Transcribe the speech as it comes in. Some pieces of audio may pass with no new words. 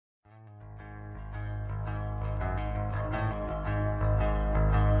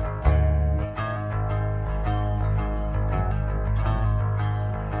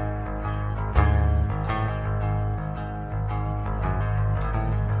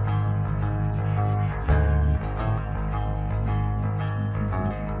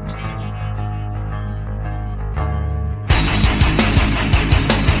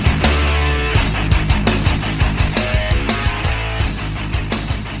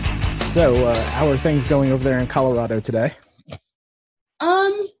So, how are things going over there in Colorado today?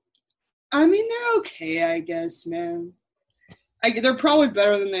 Um, I mean, they're okay, I guess, man. They're probably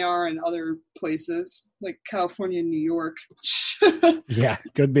better than they are in other places, like California and New York. Yeah,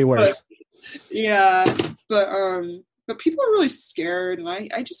 could be But worse. yeah, but people are really scared, and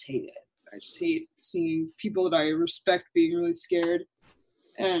I just hate it. I just hate seeing people that I respect being really scared,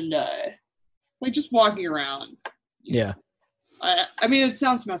 and like just walking around. Yeah, I mean, it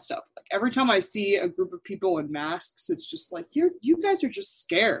sounds messed up. Like every time I see a group of people in masks, it's just like you guys are just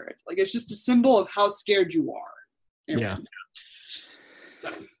scared. Like it's just a symbol of how scared you are. yeah. So,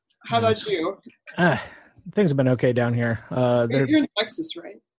 how about you? Ah, things have been okay down here. You're in Texas,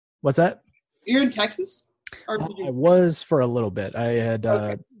 right? What's that? You're in Texas? Or did I you? was for a little bit. I had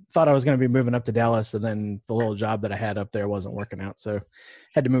Okay. thought I was going to be moving up to Dallas, and then the little job that I had up there wasn't working out, so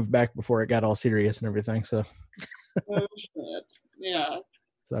had to move back before it got all serious and everything. So, Oh, shit. Yeah.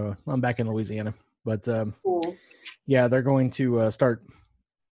 I'm back in Louisiana. But Cool. yeah, they're going to start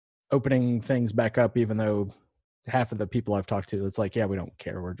opening things back up, even though half of the people I've talked to, it's like, yeah, we don't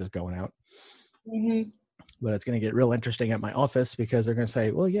care. We're just going out. Hmm. But it's going to get real interesting at my office because they're going to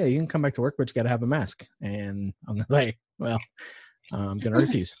say, well, yeah, you can come back to work, but you got to have a mask. And I'm going to say, well, I'm going to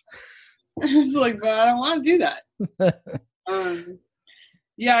refuse. It's like, but I don't want to do that.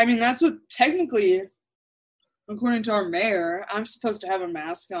 Yeah, I mean, that's what technically, according to our mayor, I'm supposed to have a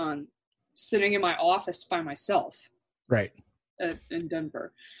mask on sitting in my office by myself Right. in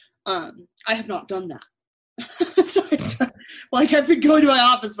Denver. I have not done that. So I've been going to my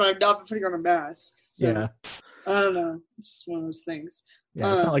office, but I've not been putting on a mask. So Yeah. I don't know. It's just one of those things.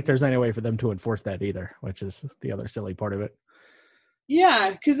 Yeah. It's not like there's any way for them to enforce that either, which is the other silly part of it. Yeah,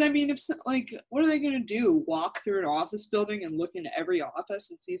 because I mean, what are they going to do? Walk through an office building and look into every office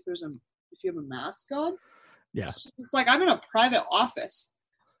and see if if you have a mask on? Yeah. It's like I'm in a private office.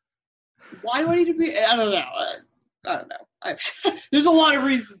 Why do I need to be? I don't know. I don't know. There's a lot of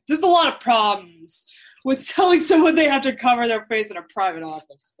reasons. There's a lot of problems with telling someone they have to cover their face in a private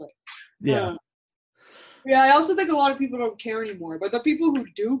office. But Yeah. yeah, I also think a lot of people don't care anymore. But the people who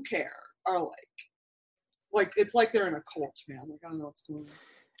do care are like it's like they're in a cult, man. Like I don't know what's going on.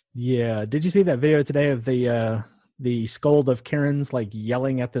 Yeah. Did you see that video today of the scold of Karens like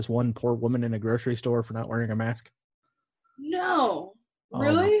yelling at this one poor woman in a grocery store for not wearing a mask? No, Oh,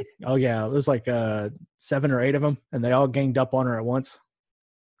 really? oh yeah. It was like 7 or 8 of them, and they all ganged up on her at once.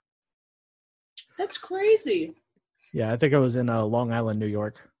 That's crazy. Yeah, I think it was in Long Island, New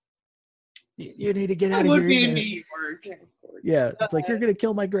York. You need to get out That of would here. be in New York, of course. Yeah, it's like, you're going to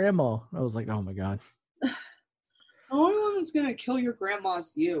kill my grandma. I was like, oh my God. The only one that's gonna kill your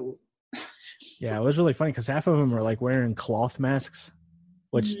grandma's you. Yeah, it was really funny because half of them were like wearing cloth masks,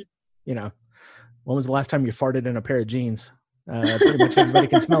 which, Mhm. you know, when was the last time you farted in a pair of jeans? Pretty much everybody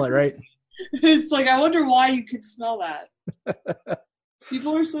can smell it, right? It's like, I wonder why you could smell that.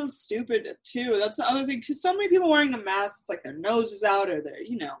 People are so stupid too. That's the other thing, because so many people wearing the masks, it's like their nose is out, or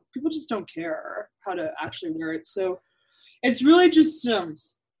people just don't care how to actually wear it. So it's really just,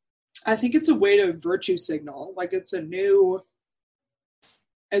 I think it's a way to virtue signal. Like it's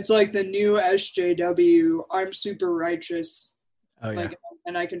like the new SJW. I'm super righteous. Oh, yeah.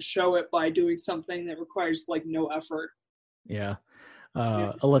 And I can show it by doing something that requires like no effort. Yeah.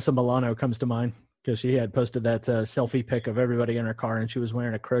 Alyssa Milano comes to mind because she had posted that selfie pic of everybody in her car and she was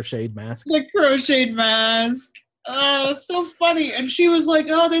wearing a crocheted mask. The crocheted mask. Oh, it's so funny. And she was like,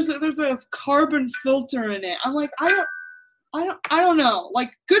 "Oh, there's a carbon filter in it." I'm like, I don't know.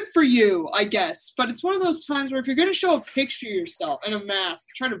 Like, good for you, I guess. But it's one of those times where if you're gonna show a picture of yourself in a mask,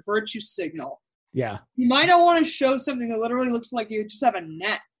 try to virtue signal. Yeah. You might not want to show something that literally looks like you just have a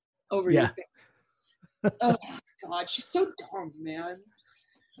net over your face. Oh my God, she's so dumb, man.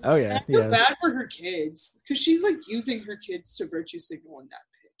 Oh yeah. I feel Yeah. bad for her kids because she's like using her kids to virtue signal in that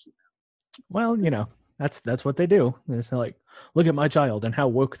pic. Well, that's what they do. It's like, look at my child and how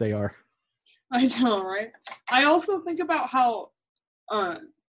woke they are. I know, right? I also think about how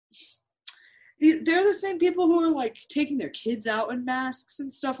they're the same people who are like taking their kids out in masks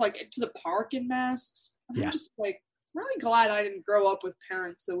and stuff, like to the park in masks. And I'm just like really glad I didn't grow up with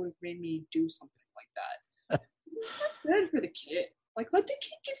parents that would have made me do something like that. It's not good for the kid. Like, let the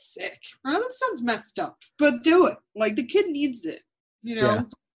kid get sick. I know that sounds messed up, but do it. Like, the kid needs it. Yeah.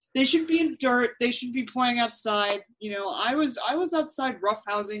 They should be in dirt. They should be playing outside. I was outside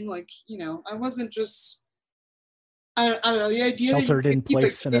roughhousing. Like, I wasn't just. I don't know, the idea sheltered in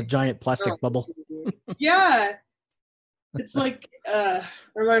place in a giant plastic bubble. Yeah. It's like,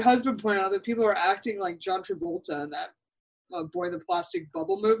 or my husband pointed out that people are acting like John Travolta in that Boy in the Plastic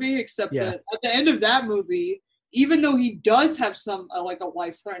Bubble movie, except that at the end of that movie, even though he does have some like a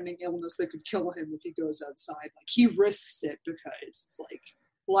life-threatening illness that could kill him if he goes outside, like he risks it because it's like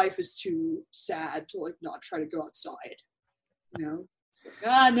life is too sad to like not try to go outside. You know, it's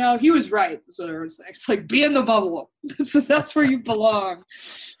like, no, he was right. That's what I was saying. It's like, be in the bubble. That's where you belong.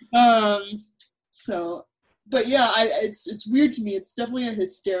 So, but yeah, it's weird to me. It's definitely a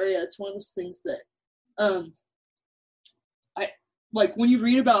hysteria. It's one of those things that, I like when you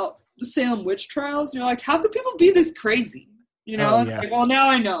read about the Salem witch trials, you're like, how could people be this crazy? You know, it's like, well, now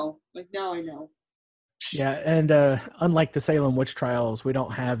I know. Like, now I know. Yeah, and unlike the Salem witch trials, we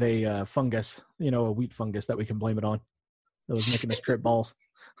don't have a fungus, a wheat fungus that we can blame it on. That was making us trip balls.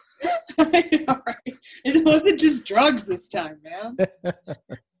 I know, right? It wasn't just drugs this time, man.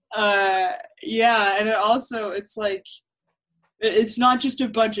 Yeah, and it's like, it's not just a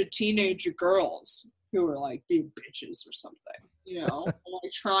bunch of teenage girls who are like being bitches or something,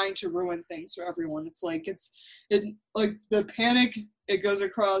 like trying to ruin things for everyone. It's like, like the panic, it goes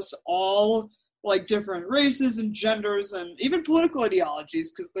across all like different races and genders and even political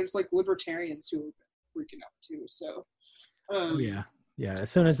ideologies, because there's like libertarians who are freaking out too. So, yeah. As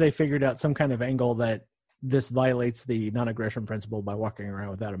soon as they figured out some kind of angle that this violates the non-aggression principle by walking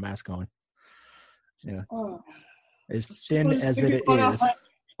around without a mask on. Yeah. Oh, as thin as that it is.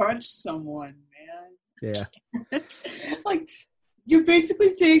 Punch someone, man. Yeah. It's like, you're basically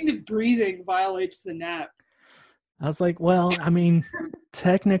saying that breathing violates the nap. I was like, well, I mean,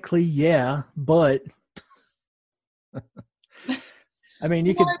 technically, yeah, but I mean,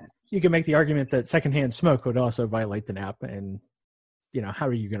 you could make the argument that secondhand smoke would also violate the nap, and how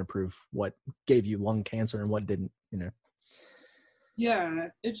are you going to prove what gave you lung cancer and what didn't? Yeah,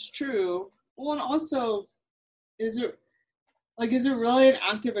 it's true. Well, and also, is it really an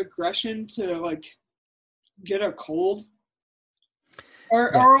act of aggression to like get a cold, or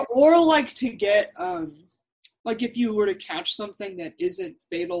like to get like if you were to catch something that isn't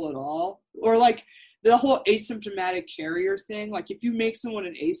fatal at all, or like the whole asymptomatic carrier thing, like if you make someone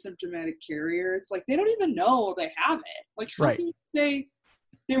an asymptomatic carrier, it's like they don't even know they have it. Like, how can you say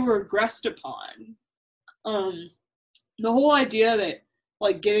they were aggressed upon? The whole idea that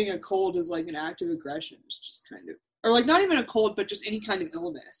like getting a cold is like an act of aggression is just kind of, or like not even a cold, but just any kind of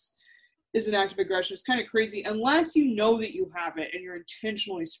illness is an act of aggression. It's kind of crazy unless you know that you have it and you're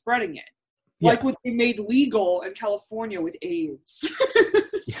intentionally spreading it. Yeah. Like what they made legal in California with AIDS.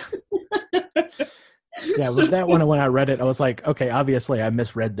 Yeah, with that one, when I read it, I was like, okay, obviously I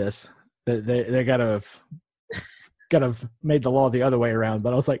misread this. They gotta have made the law the other way around.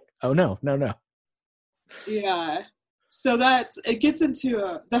 But I was like, oh no. Yeah. So it gets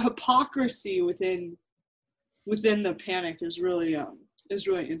into the hypocrisy within the panic is really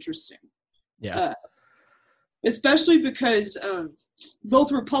interesting. Yeah. Especially because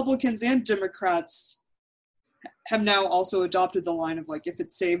both Republicans and Democrats have now also adopted the line of like, if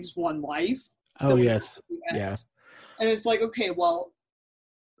it saves one life. Oh, yes. Yeah. And it's like, okay, well,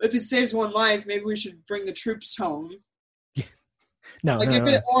 if it saves one life, maybe we should bring the troops home. No, like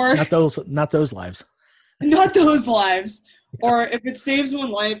not those lives. Not those lives. Or if it saves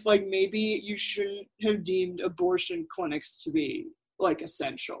one life, like maybe you shouldn't have deemed abortion clinics to be like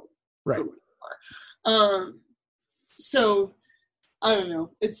essential. Right. So I don't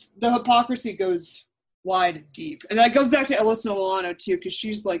know. It's the hypocrisy goes wide and deep, and that goes back to Alyssa Milano too, because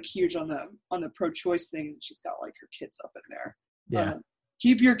she's like huge on the pro-choice thing, and she's got like her kids up in there. Yeah.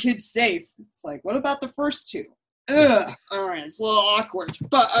 Keep your kids safe. It's like, what about the first two? Ugh. All right, it's a little awkward,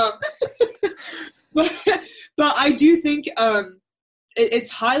 but but I do think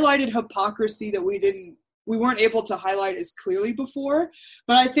it's highlighted hypocrisy that we weren't able to highlight as clearly before.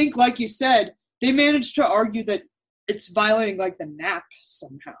 But I think, like you said, they managed to argue that it's violating like the nap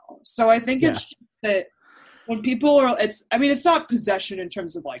somehow. So I think it's just that when people are, it's not possession in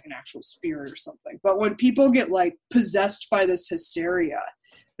terms of like an actual spirit or something, but when people get like possessed by this hysteria,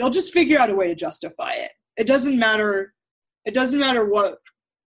 they'll just figure out a way to justify it. It doesn't matter what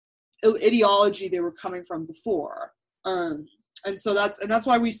ideology they were coming from before. And so that's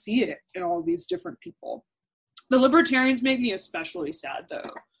why we see it in all these different people. The libertarians make me especially sad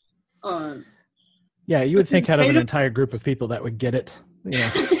though. Yeah, you would think out of an entire group of people that would get it. Yeah.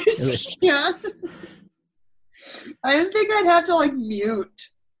 I didn't think I'd have to like mute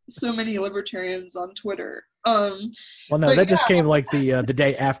so many libertarians on Twitter. Well, no, that just came like the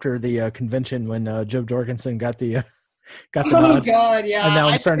day after the convention when Joe Jorgensen got the nod. Oh God, yeah. And now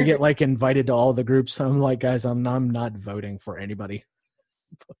I'm starting to get like invited to all the groups. I'm like, guys, I'm not voting for anybody.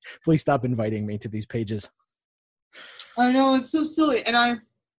 Please stop inviting me to these pages. I know, it's so silly, and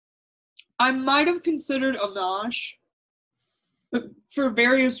I might have considered Amash for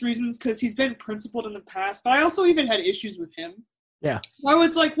various reasons, because he's been principled in the past, but I also even had issues with him. Yeah. I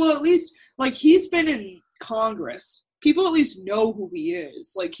was like, well, at least, like, he's been in Congress. People at least know who he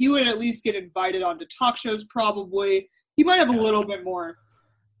is. Like, he would at least get invited onto talk shows, probably. He might have a little bit more.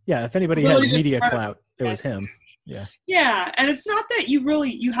 Yeah, if anybody had media clout, it was him. Yeah. Yeah, and it's not that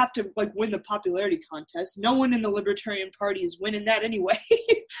you have to, like, win the popularity contest. No one in the Libertarian Party is winning that anyway.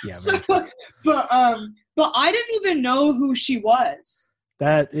 Yeah, so, but I didn't even know who she was.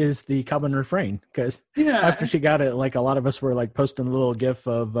 That is the common refrain, because after she got it, like, a lot of us were, like, posting a little gif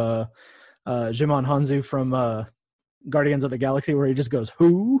of Jimon Hanzo from Guardians of the Galaxy, where he just goes,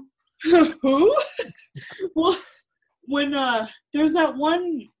 "Who?" Who? Well, when there's that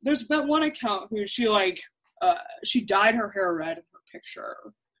one account who she dyed her hair red in her picture,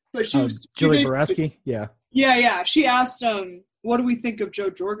 but she was Julie Borowski. Yeah. She asked what do we think of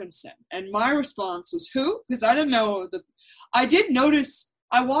Jo Jorgensen, and my response was who, because I didn't know that. I did notice.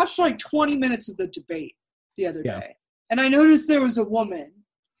 I watched like 20 minutes of the debate the other day, and I noticed there was a woman,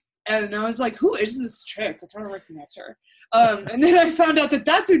 and I was like, who is this chick? I kind of recognize her. And then I found out that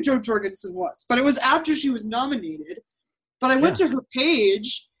that's who Jo Jorgensen was, but it was after she was nominated. But I went to her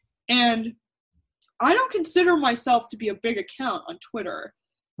page, and I don't consider myself to be a big account on Twitter.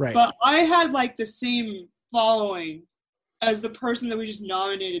 Right. But I had like the same following as the person that we just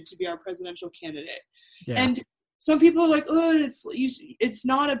nominated to be our presidential candidate. Yeah. And some people are like, oh, it's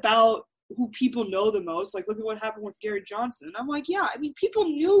not about who people know the most. Like, look at what happened with Gary Johnson. And I'm like, yeah, I mean, people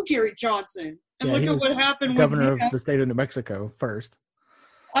knew Gary Johnson. And look at what happened with governor of the state of New Mexico first.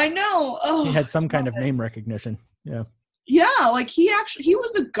 I know. Oh, he had some kind of name recognition. Yeah. Yeah, like he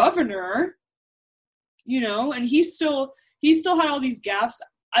was a governor, and he still had all these gaps.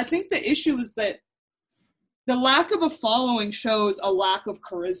 I think the issue is that the lack of a following shows a lack of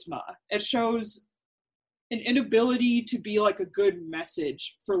charisma. It shows an inability to be like a good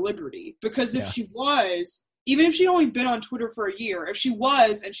message for liberty. Because if she was, even if she'd only been on Twitter for a year, if she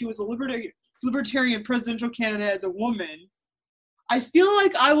was, and she was a libertarian presidential candidate as a woman, I feel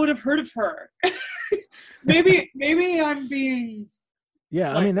like I would have heard of her. maybe I'm being.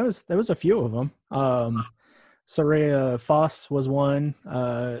 Yeah, I mean there was a few of them. Soraya Foss was one.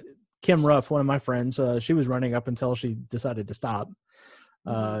 Kim Ruff, one of my friends, she was running up until she decided to stop.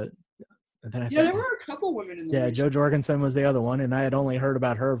 And then there were a couple women in there. Yeah, Jo Jorgensen was the other one, and I had only heard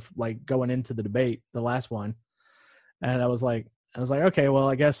about her like going into the debate, the last one, and I was like, okay, well,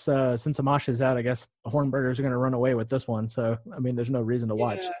 I guess since Amash is out, I guess Hornberger's going to run away with this one. So, I mean, there's no reason to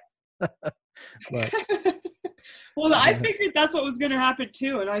watch. But, well, I figured that's what was going to happen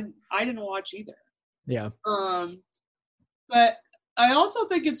too, and I didn't watch either. Yeah. But I also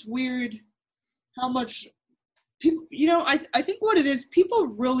think it's weird how much people, I think what it is, people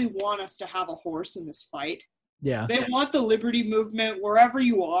really want us to have a horse in this fight. Yeah. They want the liberty movement wherever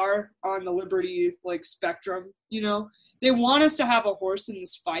you are on the liberty spectrum, They want us to have a horse in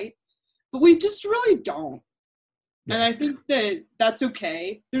this fight, but we just really don't. Yeah. And I think that that's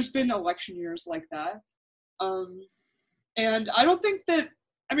okay. There's been election years like that. And I don't think that,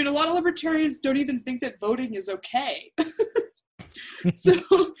 a lot of libertarians don't even think that voting is okay. So,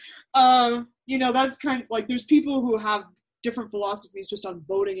 that's kind of like, there's people who have different philosophies just on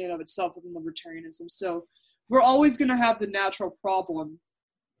voting in of itself within libertarianism. So we're always going to have the natural problem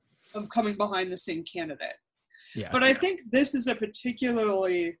of coming behind the same candidate. Yeah. But I think this is a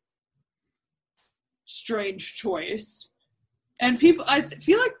particularly strange choice. And I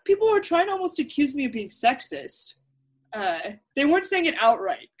feel like people are trying to almost accuse me of being sexist. They weren't saying it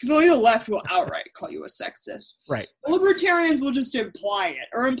outright, because only the left will outright call you a sexist. Right. The libertarians will just imply it,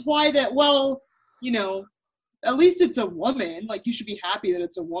 or imply that, well, at least it's a woman. Like, you should be happy that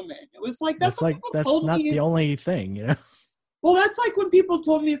it's a woman. It was like, that's not the only thing, Well, that's like when people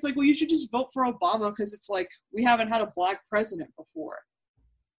told me, it's like, well, you should just vote for Obama because it's like, we haven't had a black president before.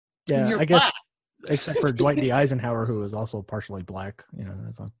 Yeah, I guess, except for Dwight D. Eisenhower, who was also partially black,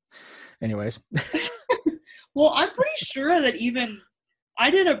 anyways. Well, I'm pretty sure that I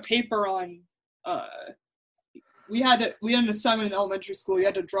did a paper on, we had an assignment in elementary school. You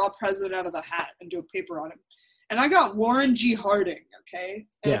had to draw a president out of the hat and do a paper on him. And I got Warren G. Harding, okay?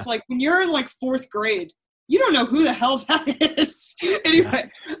 And It's like, when you're in fourth grade, you don't know who the hell that is. Anyway,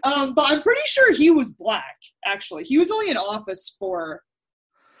 but I'm pretty sure he was black, actually. He was only in office for,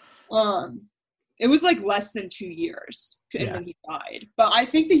 it was less than 2 years, and then he died. But I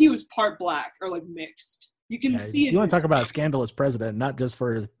think that he was part black or mixed. You can see it. You want to talk about a scandalous president, not just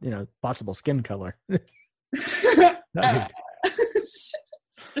for his, possible skin color.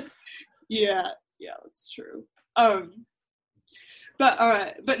 Yeah, that's true. But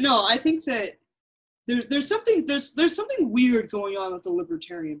no, I think that there's something weird going on with the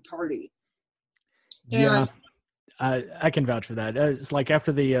Libertarian Party. Yeah, I can vouch for that. It's like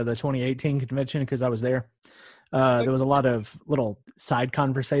after the 2018 convention, because I was there. There was a lot of little side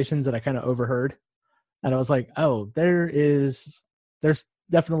conversations that I kind of overheard, and I was like, "Oh, there's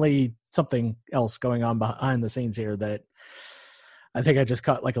definitely something else going on behind the scenes here that I think I just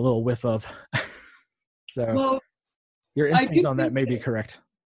caught like a little whiff of." So, your instincts on that may be correct.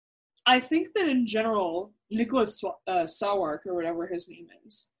 I think that in general, Nicholas Sawark, or whatever his name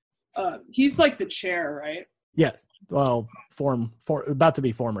is, he's like the chair, right? Yeah. Well, about to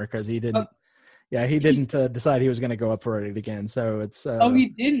be former, because he didn't. He didn't decide he was going to go up for it again. So it's.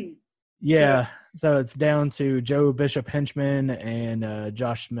 He didn't. Yeah. So it's down to Joe Bishop Henchman and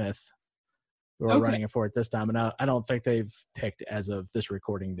Josh Smith, who are running for it this time, and I don't think they've picked as of this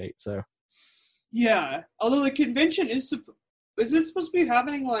recording date. So. Yeah, although the convention isn't it supposed to be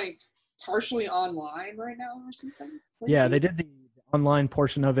happening like partially online right now or something? Yeah, they did the online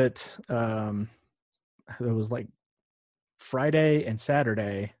portion of it. It was like Friday and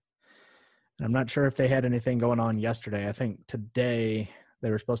Saturday. And I'm not sure if they had anything going on yesterday. I think today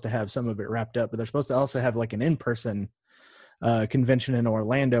they were supposed to have some of it wrapped up, but they're supposed to also have like an in-person convention in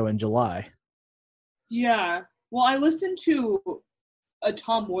Orlando in July. Yeah. Well, I listened to a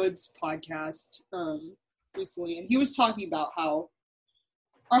Tom Woods podcast recently, and he was talking about how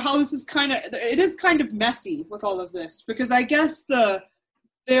this is kind of messy with all of this, because I guess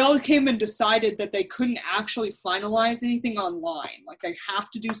they all came and decided that they couldn't actually finalize anything online. Like, they have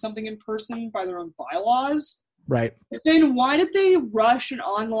to do something in person by their own bylaws. Right. But then why did they rush an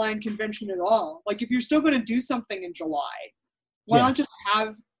online convention at all? Like, if you're still going to do something in July, why not just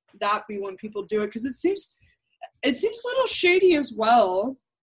have that be when people do it? Because it seems a little shady as well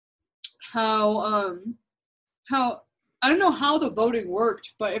how I don't know how the voting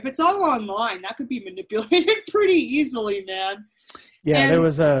worked, but if it's all online, that could be manipulated pretty easily, man. Yeah, and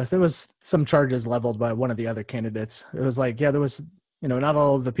there was some charges leveled by one of the other candidates. It was like, there was, not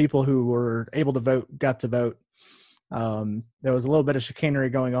all of the people who were able to vote got to vote. There was a little bit of chicanery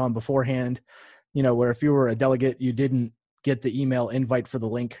going on beforehand, where if you were a delegate, you didn't get the email invite for the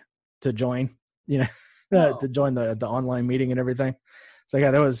link to join, to join the online meeting and everything. So yeah,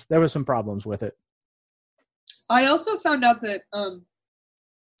 there was some problems with it. I also found out that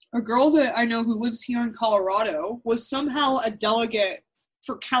a girl that I know who lives here in Colorado was somehow a delegate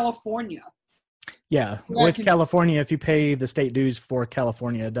for California. Yeah, with California, if you pay the state dues for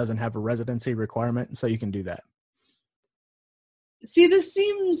California, it doesn't have a residency requirement, so you can do that. See, this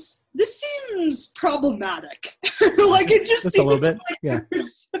seems problematic. Like, it just seems a little bit.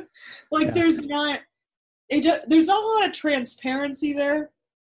 Like, there's not a lot of transparency there,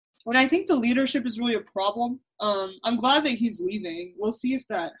 and I think the leadership is really a problem. I'm glad that he's leaving. We'll see if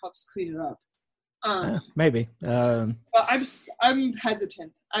that helps clean it up. Maybe. But I'm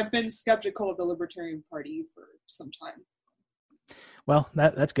hesitant. I've been skeptical of the Libertarian Party for some time. Well,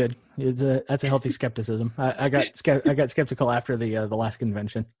 that's good. That's a healthy skepticism. I got skeptical after the last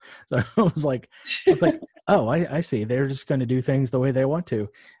convention, so I was like, oh, I see. They're just going to do things the way they want to.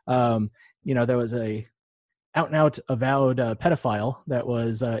 There was a out and out avowed pedophile that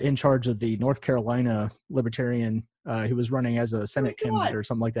was in charge of the North Carolina Libertarian. He was running as a Senate candidate or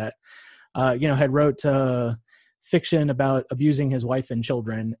something like that. Had wrote fiction about abusing his wife and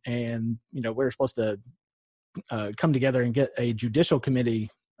children, and we were supposed to come together and get a judicial committee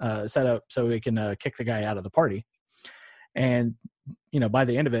set up so we can kick the guy out of the party. And by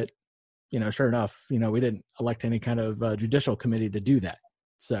the end of it, sure enough, we didn't elect any kind of judicial committee to do that.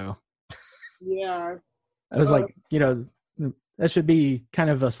 So yeah. I was like, that should be kind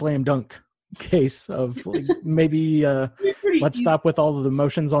of a slam dunk case of like, maybe let's stop with all of the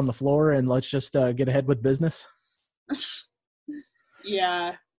motions on the floor and let's just get ahead with business.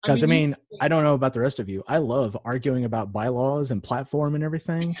 Yeah. Because I don't know about the rest of you. I love arguing about bylaws and platform and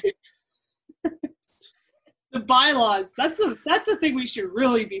everything. The bylaws. That's the thing we should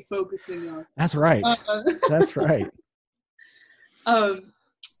really be focusing on. That's right. That's right.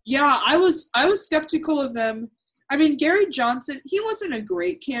 Yeah, I was skeptical of them. Gary Johnson, he wasn't a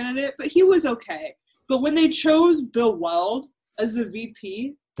great candidate, but he was okay. But when they chose Bill Weld as the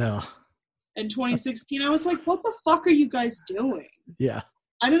VP in 2016, I was like, what the fuck are you guys doing? Yeah.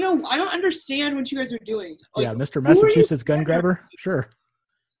 I don't know. I don't understand what you guys are doing. Like, yeah, Mr. Massachusetts gun grabber? Sure.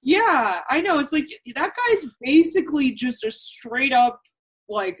 Yeah, I know. It's like, that guy's basically just a straight up,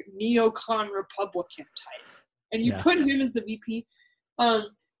 like, neocon Republican type. And you put him as the VP.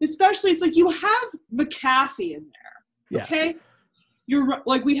 Especially, it's like you have McAfee in there, okay? You're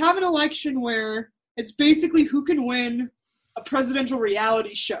like, we have an election where it's basically who can win a presidential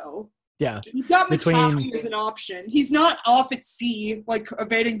reality show. Yeah. You got McCaffrey as an option. He's not off at sea, like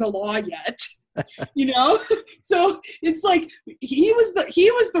evading the law yet. You know? So it's like he was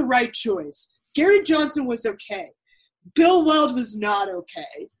the right choice. Gary Johnson was okay. Bill Weld was not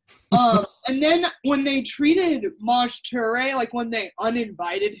okay. And then when they treated Maj Toure, like when they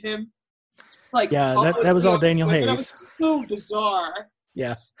uninvited him, like that was all Daniel Hayes. That was so bizarre.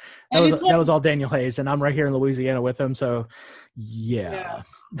 Yeah, that was all Daniel Hayes, and I'm right here in Louisiana with him, so yeah.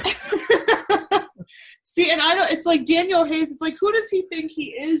 See, and I don't. It's like Daniel Hayes. It's like, who does he think he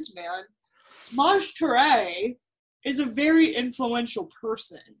is, man? Maj Toure is a very influential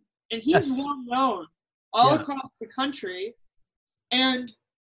person, and he's well known all across the country. And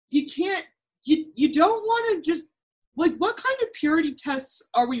you can't. You don't want to just like. What kind of purity tests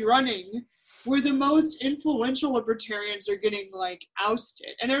are we running where the most influential libertarians are getting like ousted?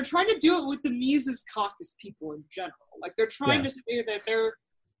 And they're trying to do it with the Mises Caucus people in general. Like they're trying to say that they're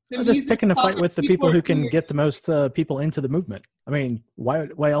just picking a fight with the people who can get the most people into the movement. I mean,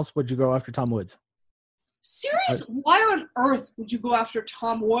 why else would you go after Tom Woods? Serious? Why on earth would you go after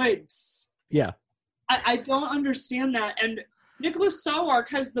Tom Woods? Yeah. I don't understand that. And Nicholas Sarwark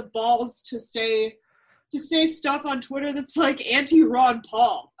has the balls to say stuff on Twitter that's like anti-Ron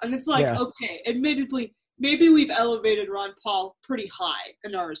Paul. And it's like, okay, admittedly, maybe we've elevated Ron Paul pretty high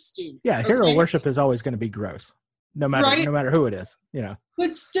in our esteem. Yeah, hero worship is always going to be gross. No matter who it is, you know.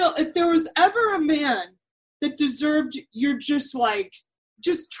 But still, if there was ever a man that deserved your just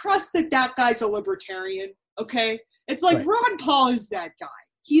trust that guy's a libertarian, okay? It's like Ron Paul is that guy.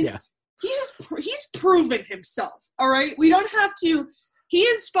 He's proven himself, all right? We don't have to. He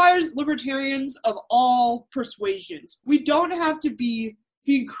inspires libertarians of all persuasions. We don't have to be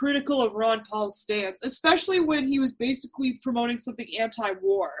being critical of Ron Paul's stance, especially when he was basically promoting something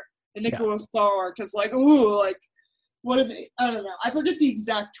anti-war. And Nicholas Sarwark is like, ooh, like, what are they? I don't know. I forget the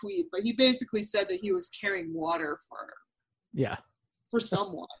exact tweet, but he basically said that he was carrying water for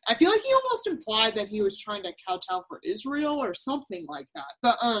someone. I feel like he almost implied that he was trying to kowtow for Israel or something like that.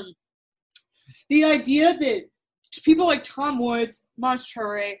 But the idea that people like Tom Woods, Maj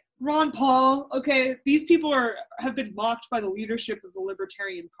Toure, Ron Paul, okay, these people have been mocked by the leadership of the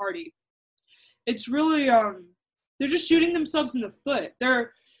Libertarian Party. It's really they're just shooting themselves in the foot.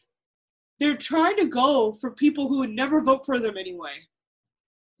 They're trying to go for people who would never vote for them anyway.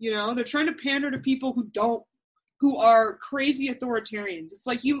 You know, they're trying to pander to people who are crazy authoritarians. It's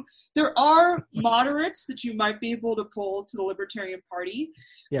like there are moderates that you might be able to pull to the Libertarian Party,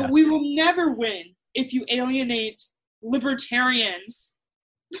 but we will never win if you alienate libertarians.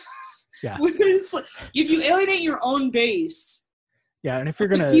 Yeah. If you alienate your own base. Yeah, and if you're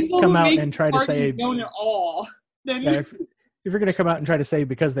going to come out and try to say don't at all, then if you're going to come out and try to say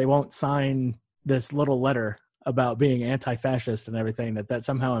because they won't sign this little letter about being anti-fascist and everything, that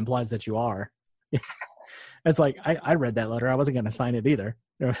somehow implies that you are. It's like, I read that letter. I wasn't going to sign it either.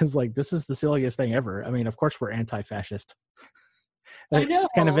 It was like, this is the silliest thing ever. I mean, of course we're anti-fascist. I know.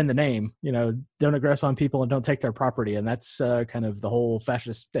 It's kind of in the name, you know, don't aggress on people and don't take their property. And that's kind of the whole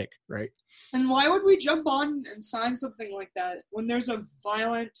fascist stick, right? And why would we jump on and sign something like that when there's a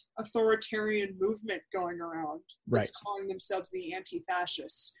violent authoritarian movement going around that's calling themselves the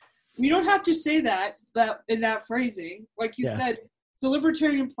anti-fascists? We don't have to say that in that phrasing. Like you said, the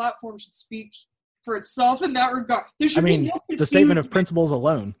libertarian platform should speak for itself in that regard. There should be no confusion. The statement of principles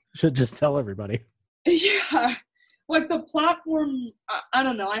alone should just tell everybody. Yeah. Like the platform, I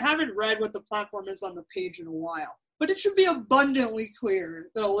don't know. I haven't read what the platform is on the page in a while. But it should be abundantly clear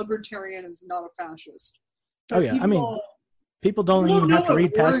that a libertarian is not a fascist. Oh, yeah. People don't even have to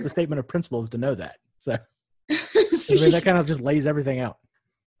read past the statement of principles to know that. So that kind of just lays everything out.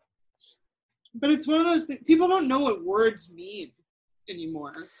 But it's one of those things. People don't know what words mean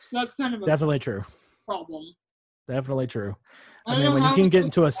anymore. So that's kind of a definitely true. Problem. Definitely true. I mean, when you can get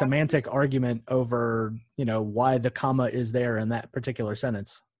into a semantic argument over, you know, why the comma is there in that particular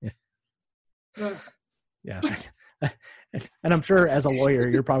sentence. Yeah. And I'm sure as a lawyer,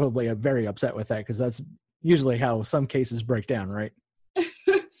 you're probably very upset with that because that's usually how some cases break down, right?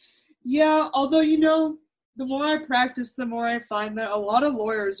 Yeah, although, you know, the more I practice, the more I find that a lot of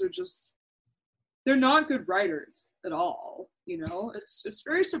lawyers are they're not good writers at all. You know, it's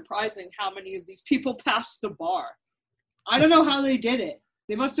very surprising how many of these people passed the bar. I don't know how they did it.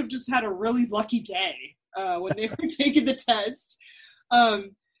 They must have just had a really lucky day when they were taking the test.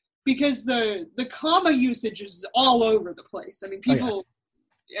 Because the comma usage is all over the place. I mean, people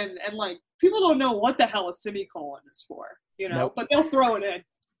and like people don't know what the hell a semicolon is for, you know, but they'll throw it in.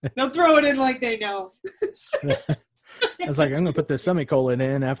 They'll throw it in like they know. I was like, I'm going to put the semicolon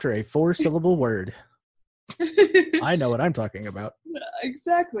in after a 4-syllable word. I know what I'm talking about.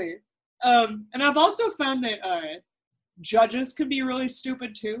 Exactly. And I've also found that judges can be really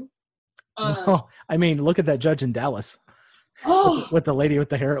stupid too. Well, I mean, look at that judge in Dallas with the lady with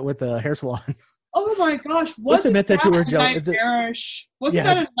the hair salon. Oh my gosh! Just admit that you were jealous. Nightmarish? Wasn't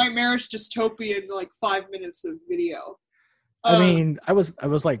that a nightmarish dystopian like 5 minutes of video? I mean, I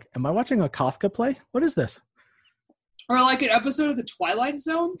was like, am I watching a Kafka play? What is this? Or like an episode of The Twilight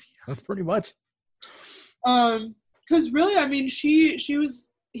Zone? Yeah, pretty much. Because really, I mean,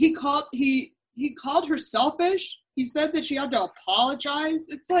 he called her selfish. He said that she had to apologize.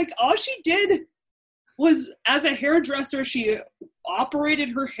 It's like all she did was, as a hairdresser, she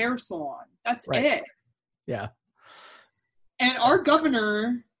operated her hair salon. That's it. Yeah. And our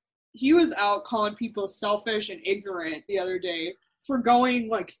governor, he was out calling people selfish and ignorant the other day for going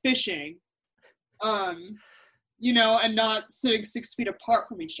like fishing, you know, and not sitting 6 feet apart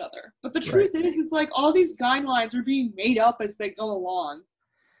from each other. But the truth is like all these guidelines are being made up as they go along.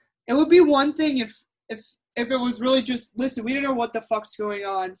 It would be one thing if it was really just, listen, we don't know what the fuck's going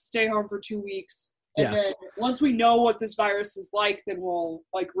on. Stay home for 2 weeks. And then once we know what this virus is like, then we'll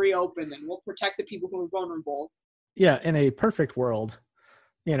like reopen and we'll protect the people who are vulnerable. Yeah. In a perfect world,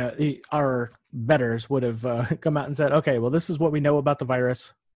 you know, our betters would have come out and said, okay, well, this is what we know about the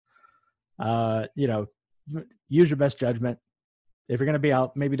virus. You know, use your best judgment. If you're going to be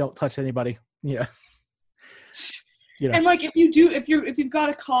out, maybe don't touch anybody. Yeah. You know. And like, if you've got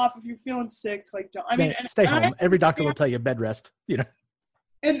a cough, if you're feeling sick, like, stay home. Every doctor will tell you bed rest, you know.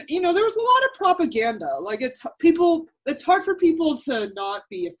 And, you know, there was a lot of propaganda. Like, it's hard for people to not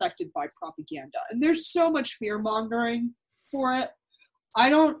be affected by propaganda. And there's so much fear mongering for it.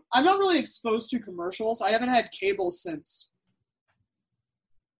 I'm not really exposed to commercials. I haven't had cable since,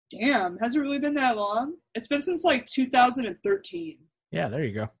 has it really been that long? It's been since like 2013. Yeah, there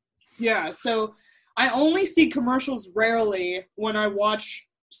you go. Yeah, so I only see commercials rarely when I watch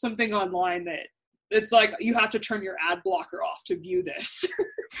something online that it's like, you have to turn your ad blocker off to view this.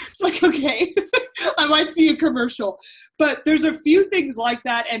 It's like, okay, I might see a commercial. But there's a few things like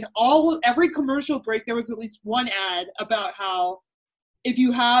that, and every commercial break, there was at least one ad about how if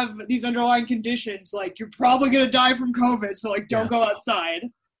you have these underlying conditions, like, you're probably going to die from COVID, so, like, don't go outside.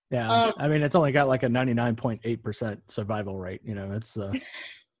 Yeah, I mean, it's only got, like, a 99.8% survival rate, you know, it's...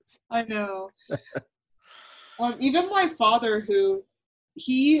 I know. Even my father, who...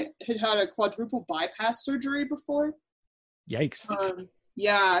 he had a quadruple bypass surgery before. Yikes.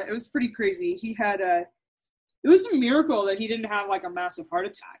 Yeah, it was pretty crazy. It was a miracle that he didn't have like a massive heart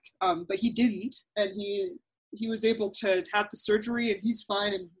attack. But he didn't, and he was able to have the surgery, and he's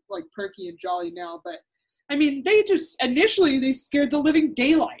fine and like perky and jolly now. But I mean, initially they scared the living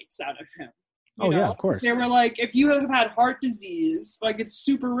daylights out of him. You know? Yeah, of course. They were like, if you have had heart disease, like, it's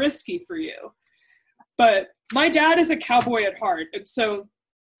super risky for you. But my dad is a cowboy at heart, and so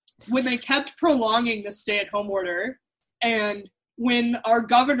when they kept prolonging the stay-at-home order, and when our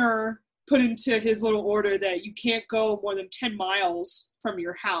governor put into his little order that you can't go more than 10 miles from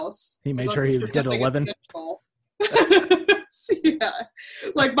your house. He made sure he did 11. Yeah.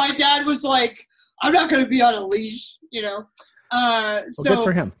 Like, my dad was like, I'm not going to be on a leash, you know. So good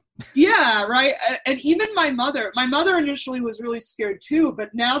for him. Yeah, right. And even my mother initially was really scared too,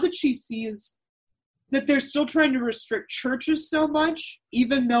 but now that she sees that they're still trying to restrict churches so much,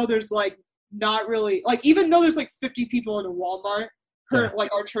 even though there's like not really, like, even though there's like 50 people in a Walmart,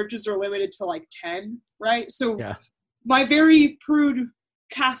 like, our churches are limited to like 10, right? So my very prude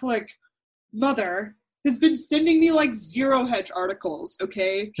Catholic mother has been sending me like Zero Hedge articles,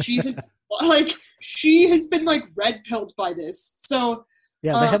 okay? She has been like red-pilled by this. So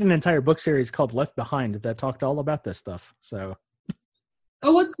yeah, they had an entire book series called Left Behind that talked all about this stuff. So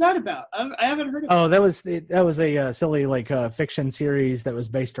oh, what's that about? I haven't heard of it. Oh, that was a silly like fiction series that was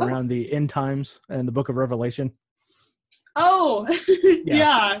based around the end times and the Book of Revelation. Oh,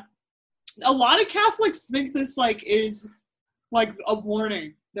 yeah. A lot of Catholics think this like is like a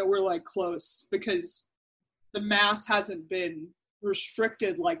warning that we're like close, because the Mass hasn't been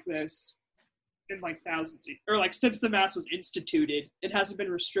restricted like this in like thousands, or like since the Mass was instituted, it hasn't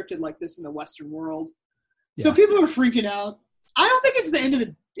been restricted like this in the Western world. Yeah. So people are freaking out. I don't think it's the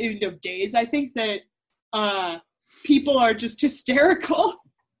end of days. I think that people are just hysterical.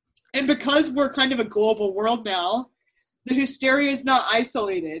 And because we're kind of a global world now, the hysteria is not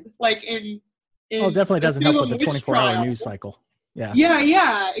isolated. Like it definitely doesn't help with the 24-hour news cycle. Yeah.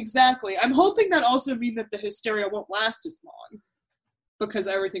 Yeah, exactly. I'm hoping that also means that the hysteria won't last as long, because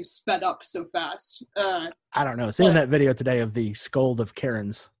everything's sped up so fast. I don't know. Seeing that video today of the scold of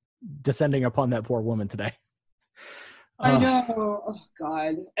Karens descending upon that poor woman today. I know. Oh,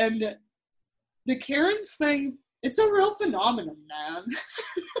 God. And the Karens thing, it's a real phenomenon, man.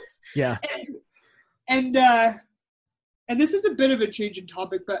 Yeah. And this is a bit of a change in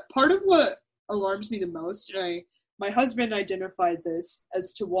topic, but part of what alarms me the most, and my husband identified this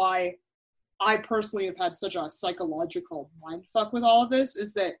as to why I personally have had such a psychological mindfuck with all of this,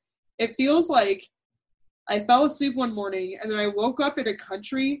 is that it feels like I fell asleep one morning and then I woke up in a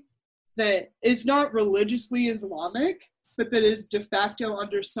country that is not religiously Islamic, but that is de facto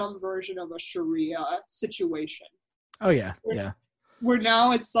under some version of a Sharia situation. Oh, yeah. Yeah. Where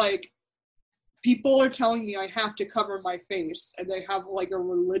now it's like people are telling me I have to cover my face, and they have like a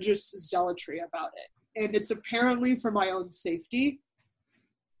religious zealotry about it. And it's apparently for my own safety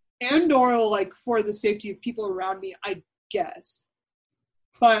and or like for the safety of people around me, I guess.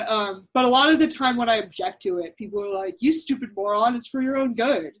 But a lot of the time when I object to it, people are like, "You stupid moron, it's for your own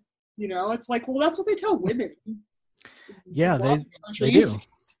good." You know, it's like, well, that's what they tell women. Yeah, they do.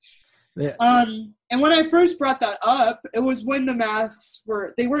 Yeah. And when I first brought that up, it was when the masks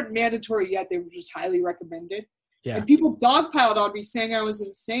weren't mandatory yet. They were just highly recommended. Yeah. And people dogpiled on me saying I was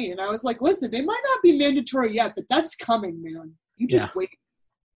insane. And I was like, listen, they might not be mandatory yet, but that's coming, man. You just wait.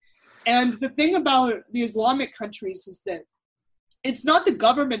 And the thing about the Islamic countries is that it's not the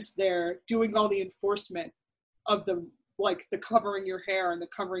governments there doing all the enforcement of the covering your hair and the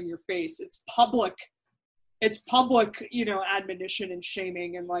covering your face. It's public, admonition and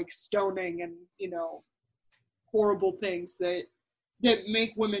shaming and like stoning and, horrible things that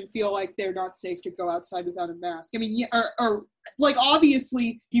make women feel like they're not safe to go outside without a mask. I mean, or like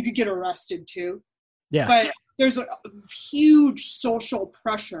obviously you could get arrested too. Yeah. But there's a huge social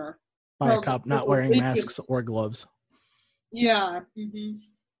pressure by a cop not wearing masks or gloves. Yeah. Mm-hmm.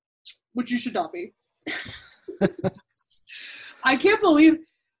 Which you should not be. I can't believe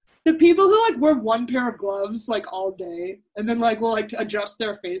the people who like wear one pair of gloves like all day and then like will like adjust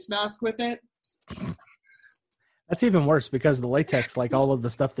their face mask with it. That's even worse because the latex, like all of the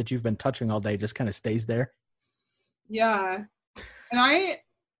stuff that you've been touching all day, just kind of stays there. Yeah. And I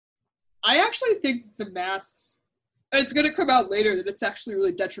actually think the masks, it's going to come out later that it's actually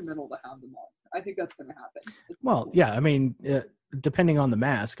really detrimental to have them on. I think that's going to happen. Well, yeah. I mean, depending on the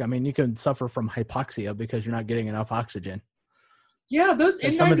mask, I mean, you can suffer from hypoxia because you're not getting enough oxygen. Yeah,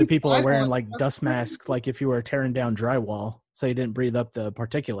 some of the people are wearing like dust masks, like if you were tearing down drywall, so you didn't breathe up the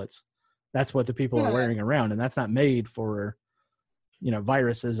particulates. That's what the people are wearing around, and that's not made for,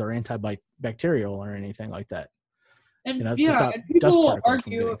 viruses or antibacterial or anything like that. And it's to stop dust particles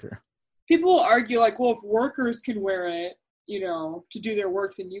from getting through. People will argue like, well, if workers can wear it, to do their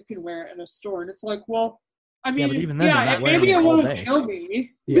work, then you can wear it in a store. And it's like, well, I mean, but even then, maybe it won't kill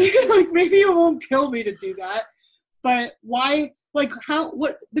me. Yeah. Maybe it won't kill me to do that. But why? Like,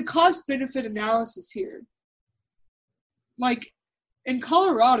 what the cost benefit analysis here? Like, in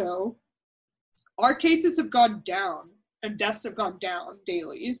Colorado, our cases have gone down and deaths have gone down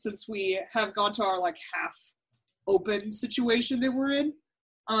daily since we have gone to our like half open situation that we're in.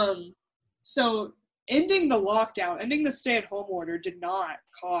 So ending the lockdown, ending the stay-at-home order did not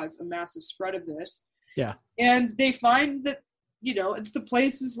cause a massive spread of this. Yeah. And they find that, it's the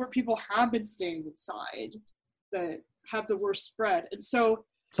places where people have been staying inside that have the worst spread. And so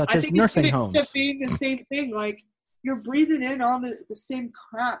such as nursing homes. It's being the same thing. Like, you're breathing in all the same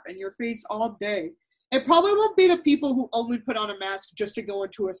crap in your face all day. It probably won't be the people who only put on a mask just to go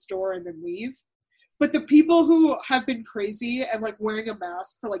into a store and then leave. But the people who have been crazy and like wearing a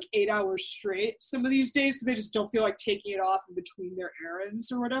mask for like 8 hours straight some of these days because they just don't feel like taking it off in between their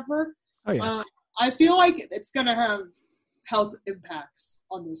errands or whatever. Oh, yeah. I feel like it's going to have health impacts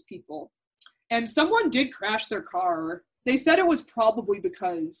on those people. And someone did crash their car. They said it was probably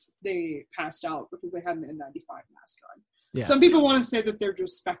because they passed out because they had an N95 mask on. Yeah. Some people want to say that they're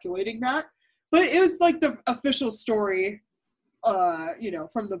just speculating that. But it was like the official story,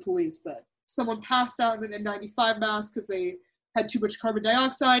 from the police that someone passed out in an N95 mask because they had too much carbon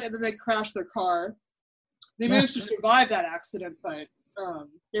dioxide and then they crashed their car. They managed to survive that accident, but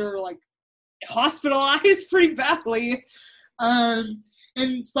they were like hospitalized pretty badly. And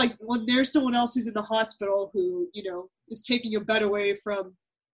it's like when there's someone else who's in the hospital who, is taking a bed away from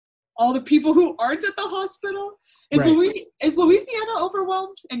all the people who aren't at the hospital. Is Louisiana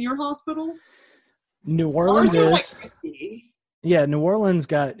overwhelmed in your hospitals? New Orleans is. Yeah, New Orleans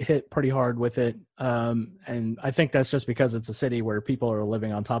got hit pretty hard with it. And I think that's just because it's a city where people are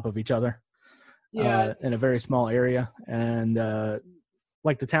living on top of each other in a very small area. And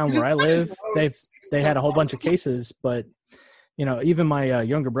like the town where I live, they had a whole bunch of cases, but even my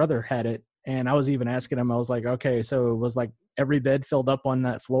younger brother had it, and I was even asking him, I was like, okay, so it was like every bed filled up on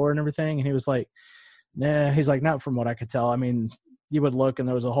that floor and everything? And he was like, nah, he's like, not from what I could tell. I mean, you would look and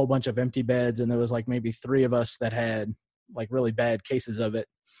there was a whole bunch of empty beds, and there was like maybe 3 of us that had like really bad cases of it.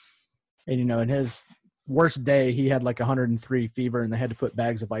 And, you know, in his worst day, he had like 103 fever, and they had to put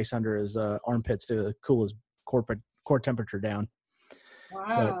bags of ice under his armpits to cool his core temperature down.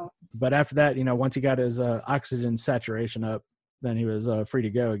 Wow. But after that, you know, once he got his oxygen saturation up, then he was free to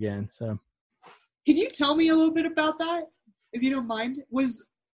go again. So, can you tell me a little bit about that, if you don't mind? Was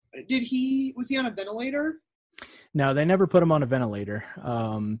he on a ventilator? No, they never put him on a ventilator.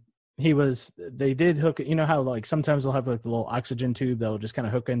 They did hook, you know how like sometimes they'll have like the little oxygen tube they'll just kind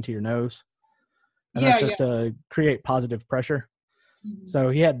of hook into your nose. And that's just to create positive pressure. Mm-hmm. So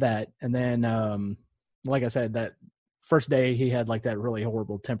he had that. And then, like I said, that first day he had like that really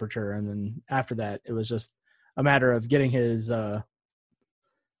horrible temperature. And then after that, it was just a matter of getting him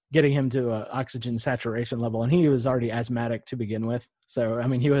to a oxygen saturation level. And he was already asthmatic to begin with. So, I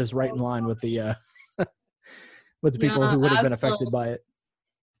mean, he was right in line with the, with the people who would have been affected by it.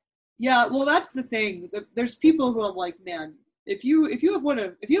 Yeah. Well, that's the thing. There's people who I'm like, man, if you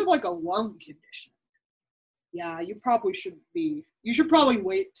have like a lung condition, yeah, you should probably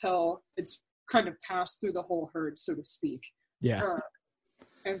wait till it's kind of passed through the whole herd, so to speak. Yeah.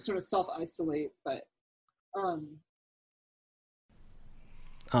 And sort of self-isolate, but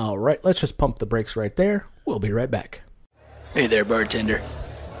all right, let's just pump the brakes right there. We'll be right back. Hey there, bartender.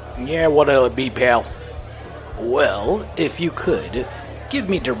 Yeah, what'll it be, pal? Well, if you could, give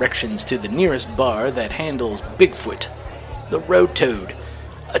me directions to the nearest bar that handles Bigfoot, the Road Toad,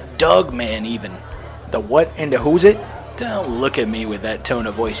 a dog man even. The what and the who's it? Don't look at me with that tone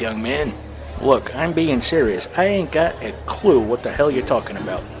of voice, young man. Look, I'm being serious. I ain't got a clue what the hell you're talking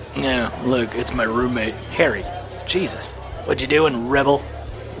about. Yeah, look, it's my roommate, Harry. Jesus. What you doing, rebel?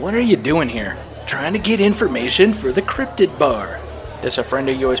 What are you doing here? Trying to get information for the Cryptid Bar. This a friend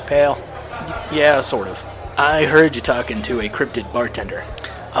of yours, pal? Yeah, sort of. I heard you talking to a cryptid bartender.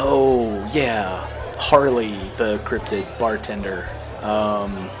 Oh, yeah. Harley, the cryptid bartender.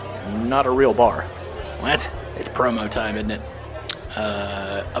 Not a real bar. What? It's promo time, isn't it?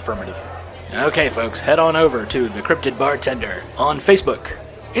 Affirmative. Okay, folks, head on over to the Cryptid Bartender on Facebook,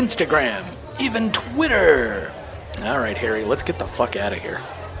 Instagram, even Twitter. All right, Harry, let's get the fuck out of here.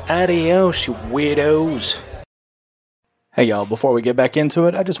 Adios, you weirdos. Hey, y'all, before we get back into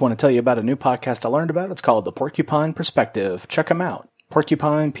it, I just want to tell you about a new podcast I learned about. It's called The Porcupine Perspective. Check them out.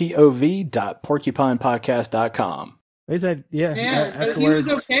 porcupinepov.porcupinepodcast.com. He said, afterwards, he was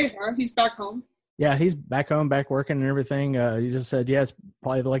okay, huh? He's back home. Yeah, he's back home, back working and everything. He just said, yeah, it's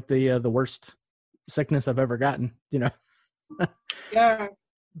probably like the worst sickness I've ever gotten, you know. Yeah.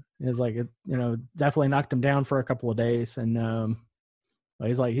 It's like, it, you know, definitely knocked him down for a couple of days. And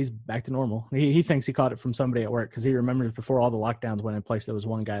he's back to normal. He thinks he caught it from somebody at work because he remembers before all the lockdowns went in place, there was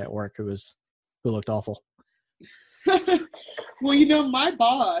one guy at work who looked awful. Well, you know, my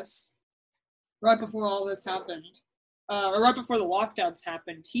boss, right before all this happened, or right before the lockdowns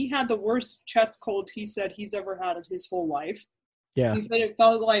happened, he had the worst chest cold he said he's ever had in his whole life. Yeah. He said it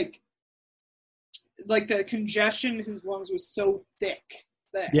felt like the congestion in his lungs was so thick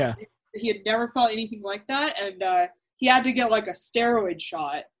that he had never felt anything like that, and he had to get like a steroid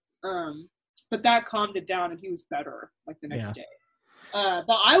shot, but that calmed it down and he was better like the next day.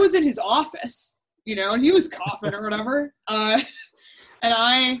 But I was in his office, you know, and he was coughing or whatever. And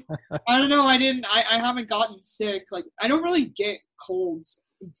I don't know, I haven't gotten sick. Like, I don't really get colds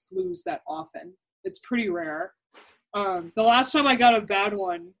and flus that often. It's pretty rare. The last time I got a bad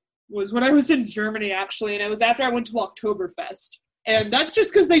one was when I was in Germany, actually, and it was after I went to Oktoberfest. And that's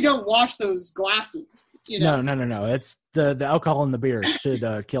just because they don't wash those glasses, you know? No. It's the alcohol in the beer should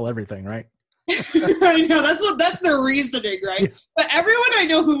kill everything, right? I know, that's their reasoning, right? But everyone I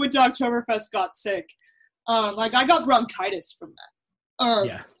know who went to Oktoberfest got sick. Like, I got bronchitis from that.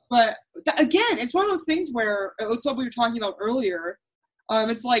 But again, it's one of those things where it's what we were talking about earlier.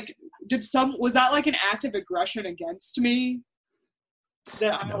 It's like, was that like an act of aggression against me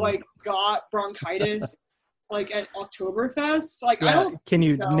that I like got bronchitis like at Oktoberfest? Like, I don't. Can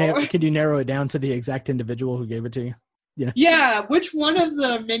you narrow it down to the exact individual who gave it to you? Yeah. Yeah. Which one of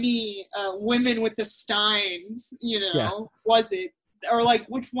the many women with the steins, you know, was it? Or like,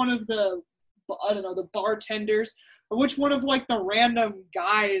 which one of the, I don't know, the bartenders? Or which one of like the random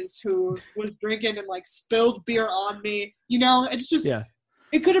guys who was drinking and like spilled beer on me? You know, it's just,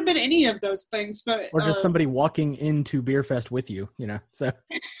 it could have been any of those things, but or just somebody walking into Beer Fest with you, you know. So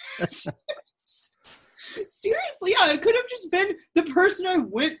seriously, yeah, it could have just been the person I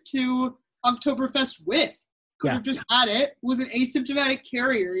went to Oktoberfest with. Could have just had it. Was an asymptomatic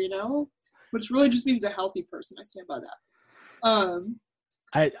carrier, you know, which really just means a healthy person. I stand by that.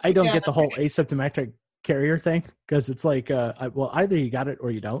 I don't get the whole asymptomatic carrier thing, because it's like, well, either you got it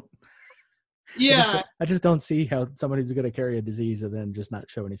or you don't. Yeah. I just don't see how somebody's going to carry a disease and then just not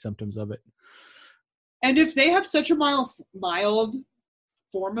show any symptoms of it. And if they have such a mild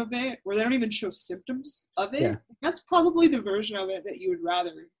form of it, where they don't even show symptoms of it, that's probably the version of it that you would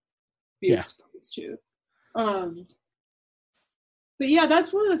rather be exposed to. But yeah,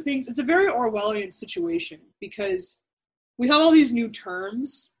 that's one of the things. It's a very Orwellian situation because we have all these new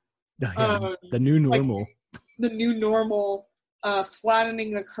terms. The new normal. Like the new normal,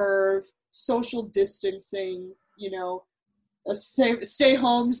 flattening the curve, social distancing, stay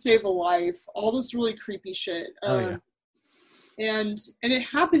home, save a life, all this really creepy shit. And it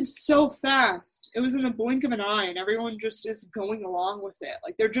happened so fast. It was in the blink of an eye, and everyone just is going along with it.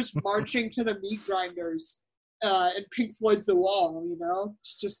 Like, they're just marching to the meat grinders and Pink Floyd's The Wall,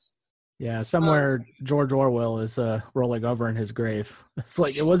 It's just... Yeah, somewhere George Orwell is rolling over in his grave. It's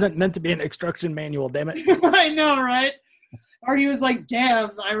like, it wasn't meant to be an instruction manual, damn it. I know, right? Or he was like,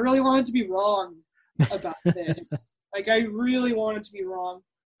 damn, I really wanted to be wrong about this. Like, I really wanted to be wrong.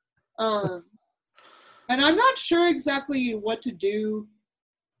 And I'm not sure exactly what to do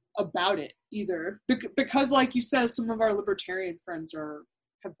about it either. Because, like you said, some of our libertarian friends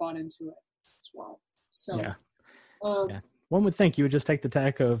have bought into it as well. So, yeah. One would think you would just take the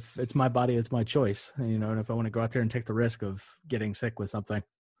tack of, it's my body, it's my choice. And if I want to go out there and take the risk of getting sick with something,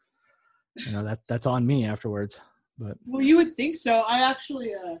 that's on me afterwards. But well, you would think so. I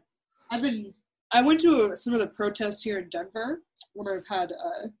actually, I went to some of the protests here in Denver when I've had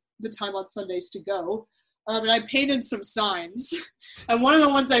the time on Sundays to go. And I painted some signs. And one of the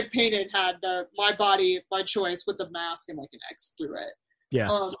ones I painted had the my body, my choice with the mask and like an X through it. Yeah.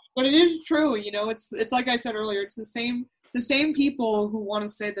 But it is true, it's like I said earlier, it's the same people who want to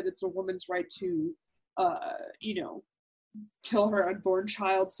say that it's a woman's right to, kill her unborn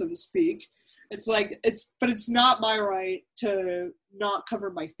child, so to speak. It's like, but it's not my right to not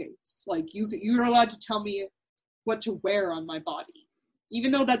cover my face. Like, you're allowed to tell me what to wear on my body.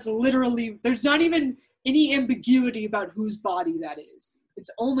 Even though that's literally, there's not even any ambiguity about whose body that is. It's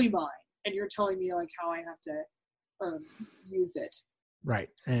only mine. And you're telling me, like, how I have to use it. Right.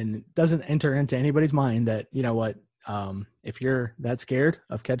 And it doesn't enter into anybody's mind that, if you're that scared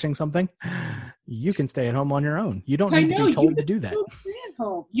of catching something, you can stay at home on your own. You don't need to be told to do that. Stay at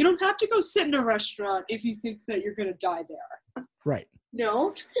home. You don't have to go sit in a restaurant if you think that you're going to die there. Right.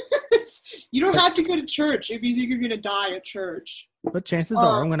 No. You don't have to go to church if you think you're going to die at church. But chances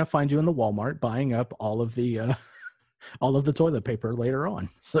are I'm going to find you in the Walmart buying up all of the toilet paper later on.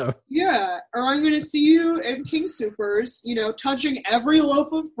 So yeah, or I'm going to see you in King Soopers, touching every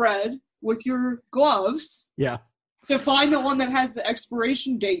loaf of bread with your gloves. Yeah. To find the one that has the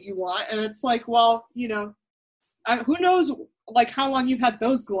expiration date you want, and it's like, well, who knows, like, how long you've had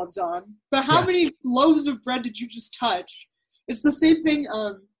those gloves on? But how many loaves of bread did you just touch? It's the same thing.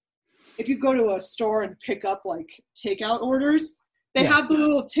 If you go to a store and pick up like takeout orders, they have the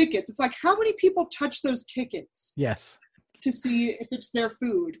little tickets. It's like, how many people touch those tickets? Yes. To see if it's their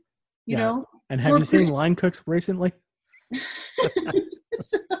food, you know? And have you seen line cooks recently?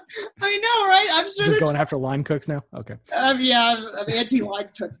 I know, right? I'm sure just going after line cooks now. Okay. Yeah, I'm anti-line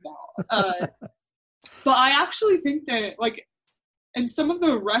cook now. But I actually think that, like, in some of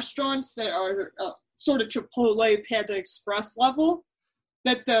the restaurants that are sort of Chipotle, Panda Express level,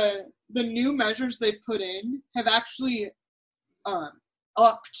 that the new measures they've put in have actually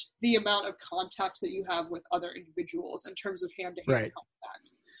upped the amount of contact that you have with other individuals in terms of hand-to-hand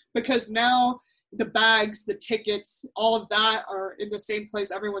contact. Because now the bags, the tickets, all of that are in the same place.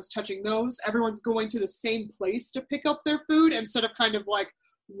 Everyone's touching those. Everyone's going to the same place to pick up their food instead of kind of like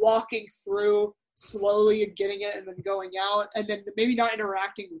walking through slowly and getting it and then going out and then maybe not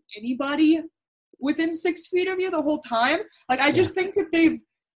interacting with anybody within 6 feet of you the whole time. Like, I just think that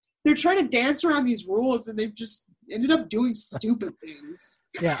they're trying to dance around these rules and they've just ended up doing stupid things.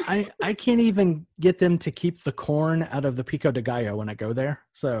 Yeah, I can't even get them to keep the corn out of the Pico de Gallo when I go there.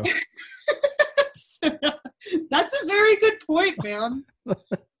 So that's a very good point, man.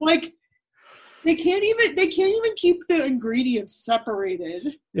 Like, they can't even keep the ingredients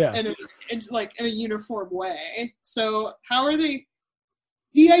separated in a uniform way. So how are they?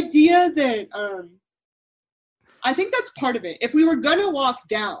 The idea that I think that's part of it. If we were gonna lock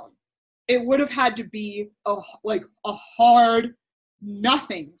down, it would have had to be a hard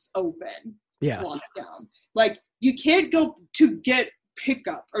nothing's open lockdown. Like, you can't go to get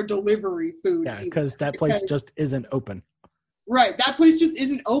pickup or delivery food. Yeah, because that place just isn't open. Right, that place just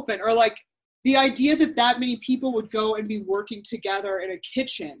isn't open. Or like the idea that many people would go and be working together in a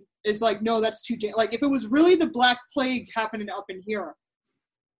kitchen is like, no, that's too like, if it was really the Black Plague happening up in here,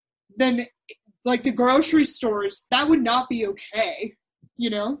 then like the grocery stores, that would not be okay,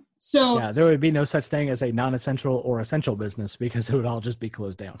 So yeah, there would be no such thing as a non-essential or essential business because it would all just be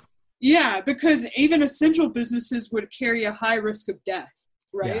closed down. Yeah, because even essential businesses would carry a high risk of death,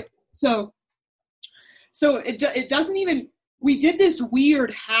 right? Yeah. So it doesn't even. We did this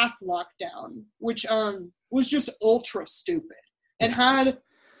weird half lockdown, which was just ultra stupid.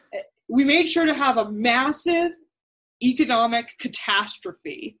 We made sure to have a massive economic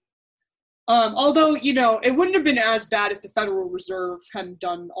catastrophe. Although, it wouldn't have been as bad if the Federal Reserve hadn't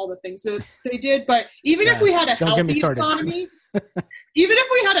done all the things that they did. But even if we had a healthy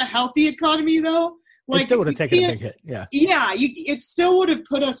economy, though, like it still would have taken a big hit. Yeah. Yeah, it still would have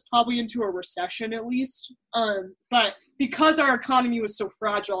put us probably into a recession at least. But because our economy was so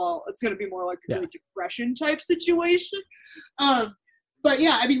fragile, it's going to be more like a Great Depression type situation. But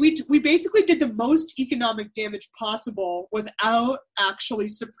yeah, I mean, we basically did the most economic damage possible without actually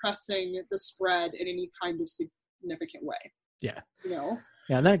suppressing the spread in any kind of significant way. Yeah. Yeah,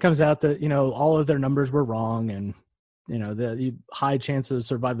 and then it comes out that, all of their numbers were wrong, and, the high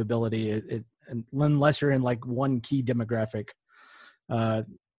chances of survivability, unless you're in like one key demographic. And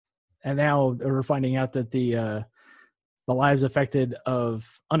now we're finding out that the lives affected of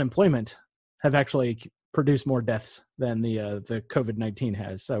unemployment have actually produce more deaths than the COVID-19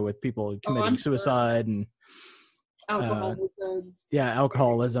 has. So with people committing suicide and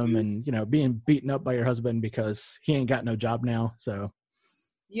alcoholism and, being beaten up by your husband because he ain't got no job now. So.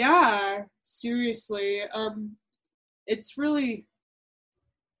 Yeah, seriously. It's really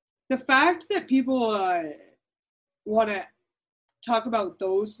the fact that people want to talk about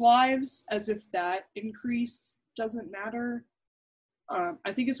those lives as if that increase doesn't matter. I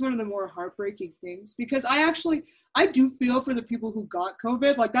think it's one of the more heartbreaking things because I do feel for the people who got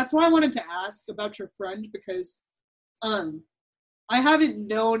COVID. Like, that's why I wanted to ask about your friend, because I haven't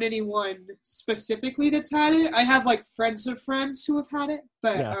known anyone specifically that's had it. I have like friends of friends who have had it,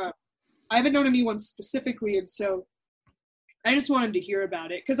 but I haven't known anyone specifically. And so I just wanted to hear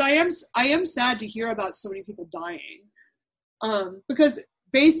about it because I am sad to hear about so many people dying. Because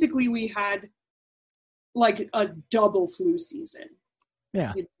basically we had like a double flu season.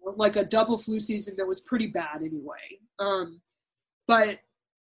 Yeah. Like a double flu season that was pretty bad anyway. But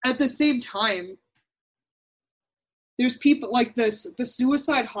at the same time, there's people like this. The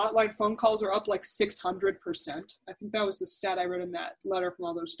suicide hotline phone calls are up like 600%. I think that was the stat I read in that letter from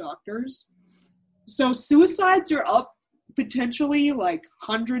all those doctors. So suicides are up potentially like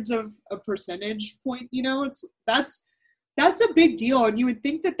hundreds of a percentage point. That's a big deal, and you would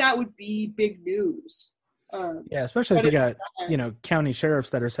think that would be big news. Especially if you got, county sheriffs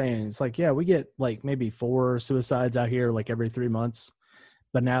that are saying it's like, we get like maybe 4 suicides out here like every 3 months,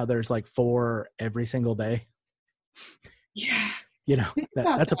 but now there's like 4 every single day. Yeah.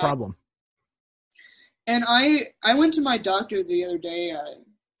 That's a problem. And I went to my doctor the other day,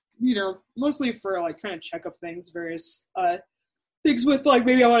 mostly for like kind of check up things, various things with like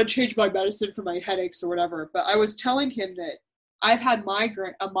maybe I want to change my medicine for my headaches or whatever. But I was telling him that I've had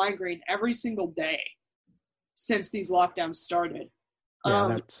a migraine every single day since these lockdowns started.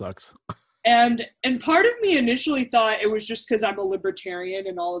 That sucks. And part of me initially thought it was just because I'm a libertarian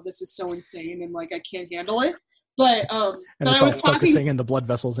and all of this is so insane and like I can't handle it. But and it's like focusing in the blood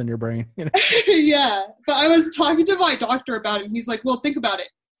vessels in your brain. Yeah, but I was talking to my doctor about it, and he's like, "Well, think about it.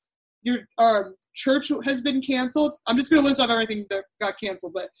 Your church has been canceled." I'm just going to list off everything that got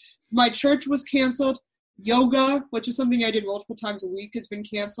canceled, but my church was canceled. Yoga, which is something I did multiple times a week, has been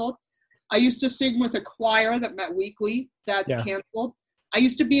canceled. I used to sing with a choir that met weekly. That's canceled. I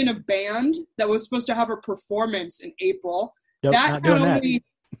used to be in a band that was supposed to have a performance in April. Nope, not doing that.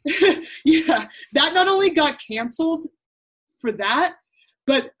 That not only got canceled for that,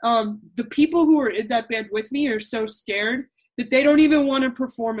 but the people who are in that band with me are so scared that they don't even want to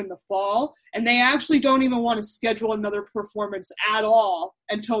perform in the fall, and they actually don't even want to schedule another performance at all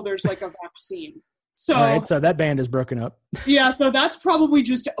until there's like a vaccine. So, all right, so that band is broken up. Yeah, so that's probably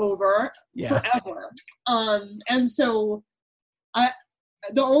just over forever. And so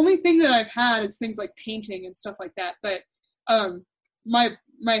the only thing that I've had is things like painting and stuff like that. But my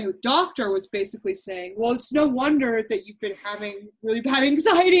doctor was basically saying, well, it's no wonder that you've been having really bad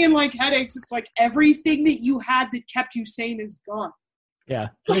anxiety and like headaches. It's like everything that you had that kept you sane is gone. Yeah,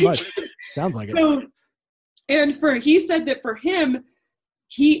 pretty much. Sounds like it. And he said that for him,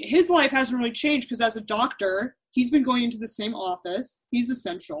 his life hasn't really changed because as a doctor, he's been going into the same office. He's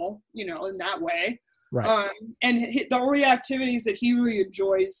essential, in that way. Right. And the only activities that he really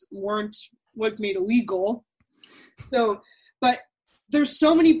enjoys weren't what made illegal. So, but there's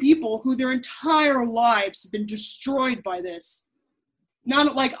so many people who their entire lives have been destroyed by this.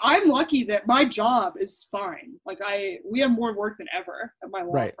 not like I'm lucky that my job is fine. Like we have more work than ever at my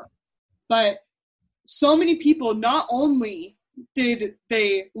law firm. But so many people, not only did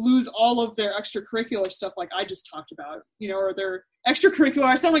they lose all of their extracurricular stuff like I just talked about, you know, or their extracurricular,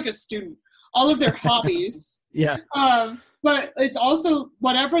 I sound like a student, all of their hobbies. Yeah. But it's also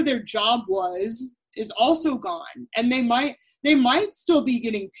whatever their job was is also gone. And they might still be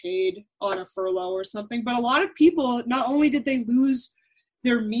getting paid on a furlough or something. But a lot of people, not only did they lose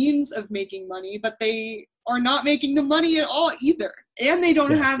their means of making money, but they are not making the money at all either. And they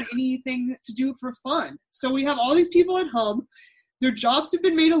don't have anything to do for fun. So we have all these people at home. Their jobs have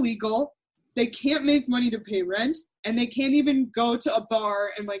been made illegal. They can't make money to pay rent. And they can't even go to a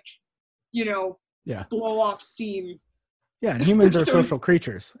bar and, like, you know, blow off steam. Yeah, and humans are social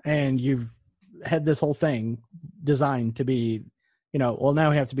creatures. And you've had this whole thing designed to be, you know, well,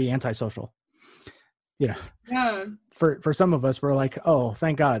 now we have to be antisocial. You know, yeah. For some of us, we're like, oh,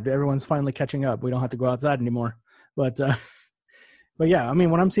 thank God, everyone's finally catching up. We don't have to go outside anymore. But yeah, I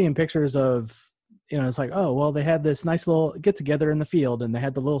mean, when I'm seeing pictures of, you know, it's like, oh, well, they had this nice little get together in the field, and they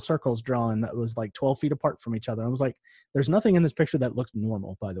had the little circles drawn that was like 12 feet apart from each other. I was like, there's nothing in this picture that looks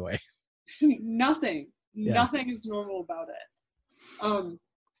normal, by the way. Nothing is normal about it.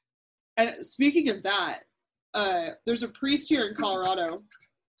 And speaking of that, there's a priest here in Colorado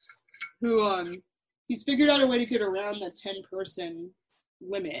who he's figured out a way to get around the 10-person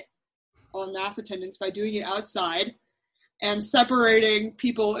limit on mass attendance by doing it outside and separating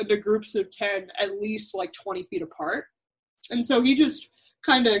people into groups of 10 at least like 20 feet apart. And so he just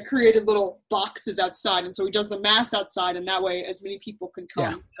kind of created little boxes outside, and so he does the mass outside, and that way as many people can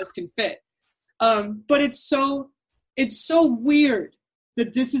come as can fit. But it's so weird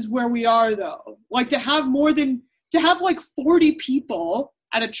that this is where we are, though. Like, to have like 40 people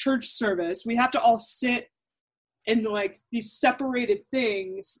at a church service, we have to all sit in like these separated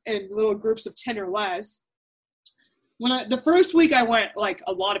things in little groups of 10 or less. The first week I went, like,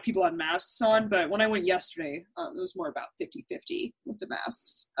 a lot of people had masks on, but when I went yesterday, it was more about 50-50 with the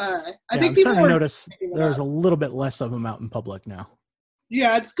masks. I think people starting to notice there's a little bit less of them out in public now.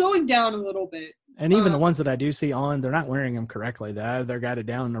 Yeah, it's going down a little bit. And even the ones that I do see on, they're not wearing them correctly. They either got it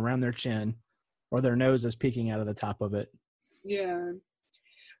down around their chin or their nose is peeking out of the top of it. Yeah.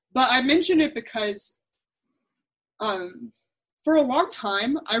 But I mention it because for a long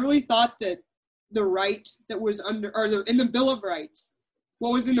time, I really thought that the right that was in the Bill of Rights,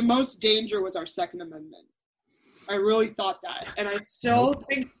 what was in the most danger was our Second Amendment. I really thought that. And I still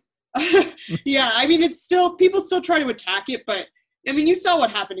think, yeah, I mean, people still try to attack it, but I mean, you saw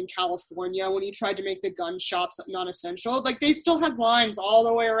what happened in California when he tried to make the gun shops non-essential. Like, they still had lines all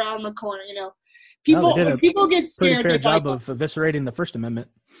the way around the corner, you know. People get scared. Pretty fair job of eviscerating the First Amendment.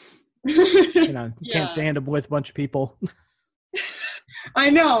 You know, you can't stand up with a bunch of people. I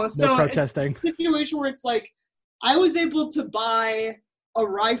know. So no protesting. It's a situation where it's like, I was able to buy a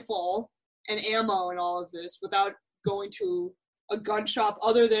rifle and ammo and all of this without going to a gun shop,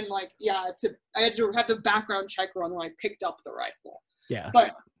 other than like, I had to have the background check run when I picked up the rifle. Yeah.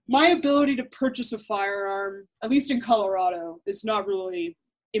 But my ability to purchase a firearm, at least in Colorado, is not really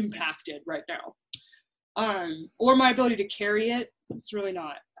impacted right now. Or my ability to carry it, it's really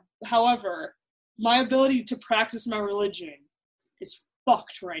not. However, my ability to practice my religion is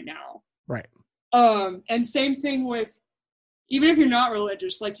fucked right now. Right. And same thing with, even if you're not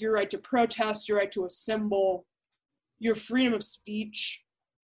religious, like your right to protest, your right to assemble, your freedom of speech.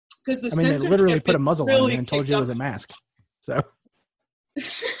 Because they literally put a muzzle on you and told you it was a mask. So.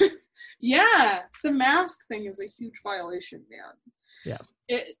 Yeah, the mask thing is a huge violation, man. Yeah.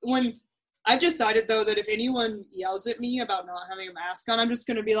 When I've decided, though, that if anyone yells at me about not having a mask on, I'm just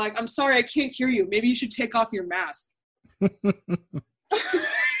going to be like, I'm sorry, I can't hear you. Maybe you should take off your mask. I'm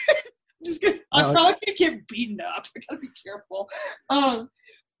probably going to get beaten up. I got to be careful.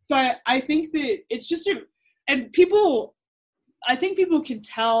 But I think that it's just I think people can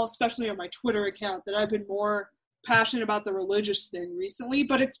tell, especially on my Twitter account, that I've been more passionate about the religious thing recently,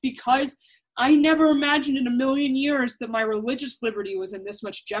 but it's because I never imagined in a million years that my religious liberty was in this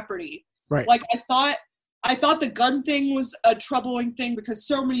much jeopardy. Right. Like, I thought the gun thing was a troubling thing because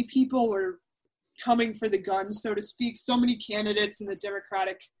so many people were coming for the gun, so to speak. So many candidates in the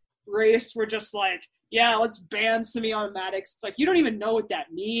Democratic race were just like, yeah, let's ban semi-automatics. It's like, you don't even know what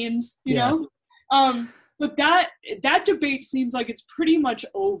that means, you know? But that debate seems like it's pretty much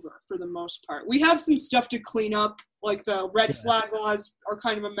over for the most part. We have some stuff to clean up, like the red flag laws are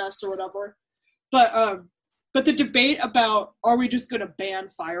kind of a mess or whatever. But the debate about, are we just going to ban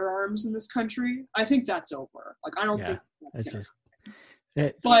firearms in this country? I think that's over. Like, I don't think that's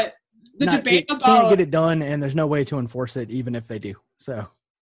but the debate about... can't get it done, and there's no way to enforce it, even if they do. So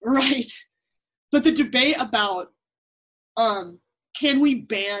right. But the debate about can we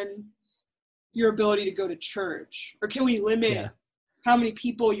ban your ability to go to church, or can we limit how many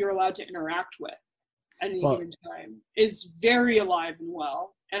people you're allowed to interact with at any given time is very alive and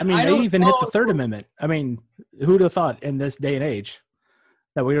well. And they even hit the Third Amendment. I mean, who'd have thought in this day and age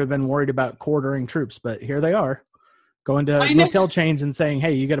that we would have been worried about quartering troops? But here they are, going to motel chains and saying,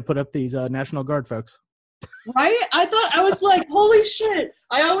 hey, you got to put up these National Guard folks. Right? I was like, holy shit.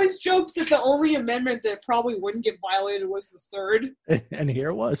 I always joked that the only amendment that probably wouldn't get violated was the third. And here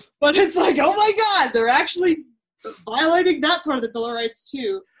it was. But it's like, oh my God, they're actually violating that part of the Bill of Rights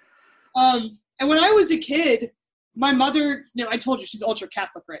too. And when I was a kid, my mother, I told you she's ultra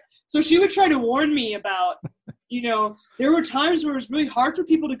Catholic, right? So she would try to warn me about, there were times where it was really hard for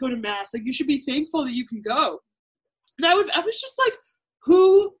people to go to mass. Like, you should be thankful that you can go. And I was just like,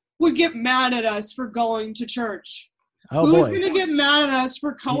 who would get mad at us for going to church? Who's going to get mad at us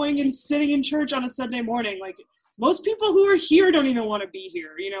for going and sitting in church on a Sunday morning? Like, most people who are here don't even want to be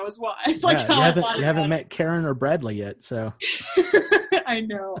here, as well. It's like how you haven't met Karen or Bradley yet, so. I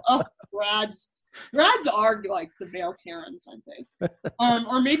know. Oh, Brad's are like the male Karens, I think.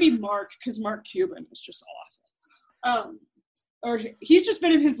 Or maybe Mark, because Mark Cuban is just awful. Or he's just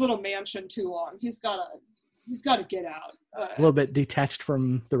been in his little mansion too long. He's got to get out. A little bit detached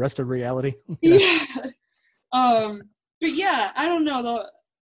from the rest of reality. Yeah. But yeah, I don't know though.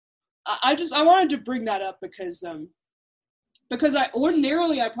 I wanted to bring that up because I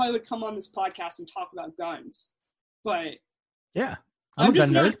ordinarily I probably would come on this podcast and talk about guns, but yeah, I'm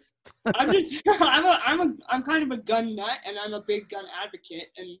just not. I'm kind of a gun nut, and I'm a big gun advocate,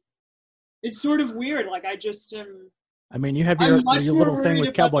 and it's sort of weird. Like I just am. I mean, you have your little thing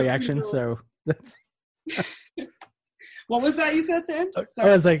with cowboy action, so that's. What was that you said then?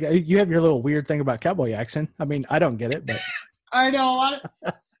 I was like, you have your little weird thing about cowboy action. I mean, I don't get it, but I know.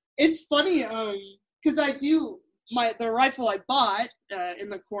 It's funny because the rifle I bought in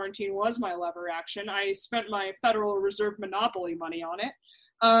the quarantine was my lever action. I spent my Federal Reserve Monopoly money on it.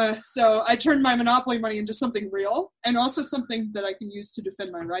 So I turned my Monopoly money into something real and also something that I can use to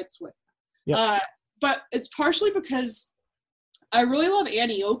defend my rights with. Yep. But it's partially because I really love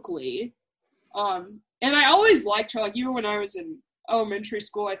Annie Oakley. And I always liked her, like even when I was in elementary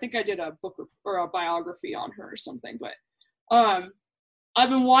school, I think I did a book or a biography on her or something, but I've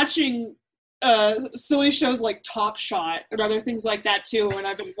been watching silly shows like Top Shot and other things like that too, and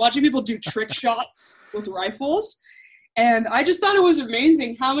I've been watching people do trick shots with rifles, and I just thought it was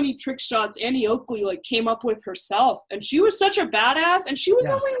amazing how many trick shots Annie Oakley like came up with herself, and she was such a badass, and she was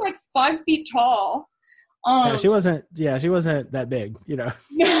only like 5 feet tall. She wasn't that big, No.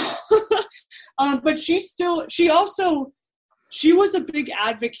 But she was a big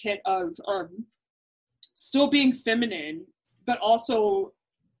advocate of still being feminine, but also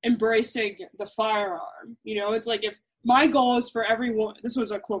embracing the firearm. It's like if my goal is for everyone, this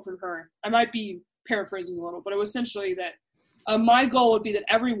was a quote from her. I might be paraphrasing a little, but it was essentially that my goal would be that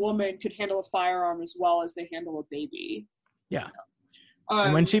every woman could handle a firearm as well as they handle a baby. Yeah.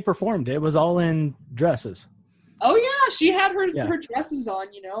 And when she performed, it was all in dresses. Oh yeah, she had her dresses on,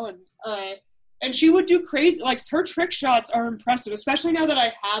 and she would do crazy, like her trick shots are impressive, especially now that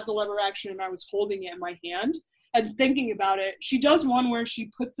I have the lever action and I was holding it in my hand and thinking about it. She does one where she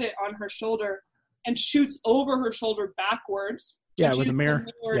puts it on her shoulder and shoots over her shoulder backwards. Yeah, with a mirror.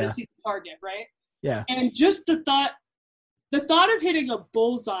 To see the target, right? Yeah. And just the thought of hitting a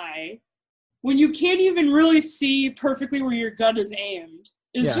bullseye when you can't even really see perfectly where your gun is aimed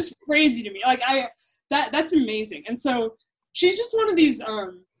is just crazy to me. Like that's amazing. And so she's just one of these,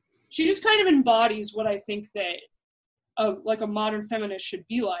 she just kind of embodies what I think that like a modern feminist should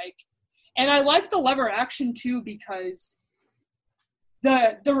be like. And I like the lever action too, because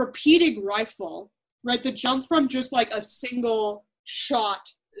the repeating rifle, right? The jump from just like a single shot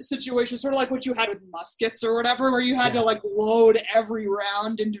situation, sort of like what you had with muskets or whatever, where you had to like load every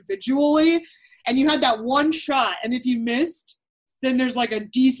round individually, and you had that one shot, and if you missed, then there's like a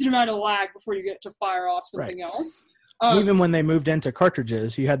decent amount of lag before you get to fire off something else. Even when they moved into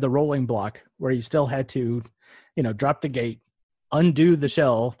cartridges, you had the rolling block where you still had to, drop the gate, undo the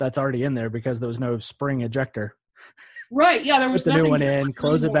shell that's already in there because there was no spring ejector. Right. Yeah. There was put the new one in,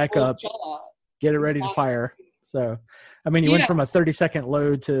 close it back up, get it ready to fire. So, I mean, you went from a 30-second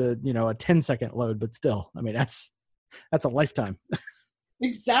load to, a 10-second load, but still, I mean, that's a lifetime.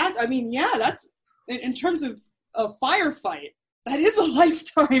 Exactly. I mean, yeah, that's in terms of a firefight, that is a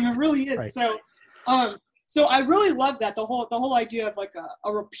lifetime. It really is. Right. So I really love that, the whole idea of like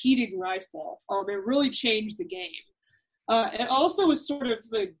a repeating rifle. It really changed the game. It also was sort of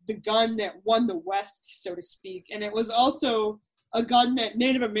the gun that won the West, so to speak. And it was also a gun that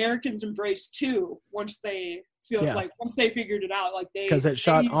Native Americans embraced too. Once they once they figured it out, like because it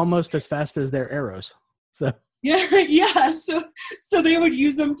shot almost as fast as their arrows. So yeah. So they would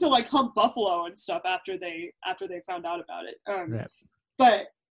use them to like hunt buffalo and stuff after they found out about it. Right. But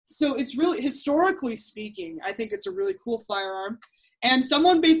so it's really, historically speaking, I think it's a really cool firearm. And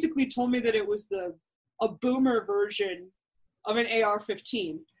someone basically told me that it was a boomer version of an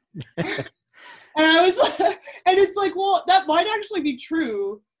AR-15. And I was like, and it's like, well, that might actually be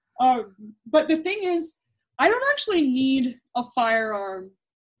true. But the thing is, I don't actually need a firearm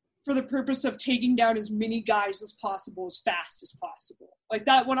for the purpose of taking down as many guys as possible, as fast as possible. Like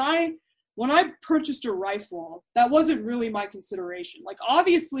that, when I purchased a rifle, that wasn't really my consideration. Like,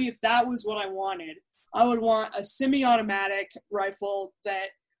 obviously, if that was what I wanted, I would want a semi-automatic rifle that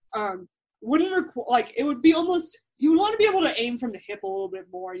wouldn't require, like, it would be almost, you would want to be able to aim from the hip a little bit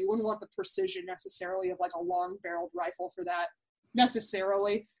more. You wouldn't want the precision necessarily of like a long-barreled rifle for that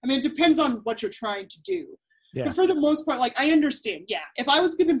necessarily. I mean, it depends on what you're trying to do. Yeah. But for the most part, like, I understand, yeah, if I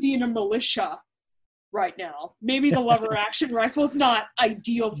was going to be in a militia right now, maybe the lever action rifle is not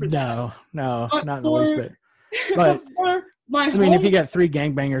ideal for that. No, not in the least bit. But I mean, if you got 3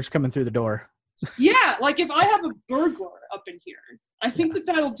 gangbangers coming through the door. Yeah, like if I have a burglar up in here, I think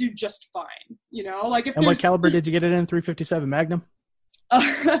that'll do just fine. You know, like if. And what caliber did you get it in? 357 Magnum?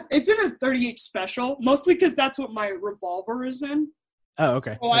 It's in a 38 Special, mostly because that's what my revolver is in. Oh,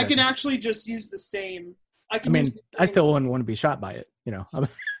 okay. So I can actually just use the same. I mean, I still wouldn't want to be shot by it, you know.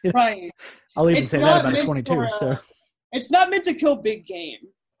 Right. I'll even say that about a 22. So it's not meant to kill big game.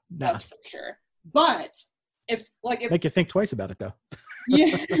 That's for sure. But if make you think twice about it, though.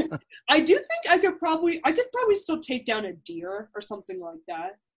 Yeah, I do think I could probably still take down a deer or something like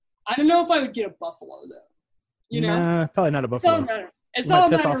that. I don't know if I would get a buffalo though. You know, nah, probably not a buffalo. It's all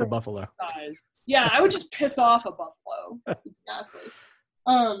piss off a buffalo. Size. Yeah, I would just piss off a buffalo. Exactly.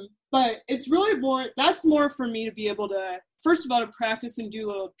 But it's really that's more for me to be able to, first of all, to practice and do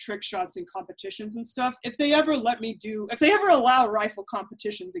little trick shots in competitions and stuff. If they ever allow rifle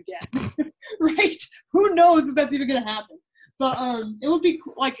competitions again, right? Who knows if that's even going to happen. But it would be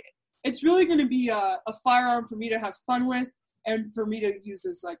like, it's really going to be a firearm for me to have fun with and for me to use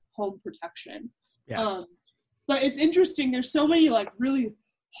as like home protection. Yeah. But it's interesting. There's so many like really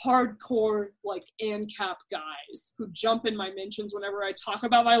hardcore like ANCAP guys who jump in my mentions whenever I talk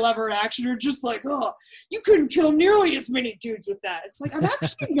about my lever action, or just like, oh, you couldn't kill nearly as many dudes with that. It's like, I'm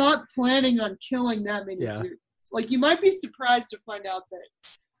actually not planning on killing that many dudes. Like, you might be surprised to find out that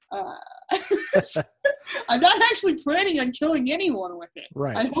I'm not actually planning on killing anyone with it.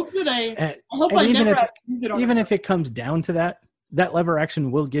 Right. I hope that I never have to use it on even if it comes down to that lever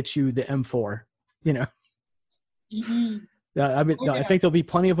action will get you the M4, you know. Mm-hmm. I mean, I think there'll be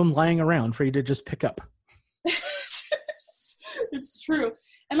plenty of them lying around for you to just pick up. It's true.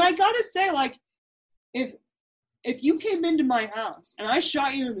 And I gotta say, like, if you came into my house and I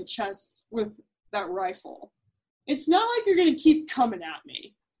shot you in the chest with that rifle, it's not like you're gonna keep coming at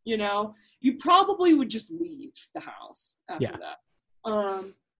me, you know? You probably would just leave the house after that.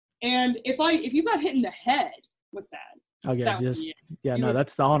 And if you got hit in the head with that,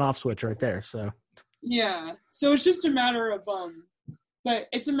 that's the on-off switch right there. So yeah, so it's just a matter of but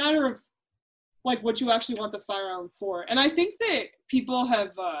it's a matter of like what you actually want the firearm for. And I think that people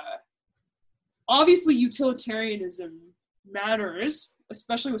have obviously utilitarianism matters,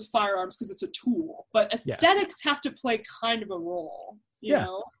 especially with firearms because it's a tool, but aesthetics have to play kind of a role, you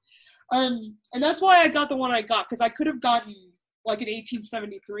know. And that's why I got the one I got, because I could have gotten like an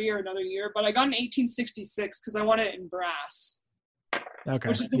 1873 or another year, but I got an 1866 because I want it in brass,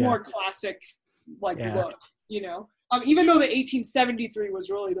 which is the more classic look, you know. Even though the 1873 was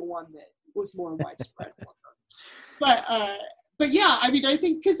really the one that was more widespread. But yeah, I mean, I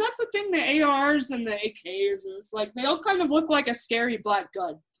think because that's the thing, the ARs and the AKs, and it's like they all kind of look like a scary black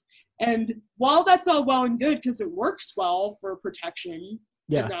gun. And while that's all well and good because it works well for protection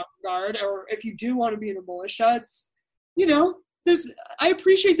in that regard, or if you do want to be in a militia, it's, you know, I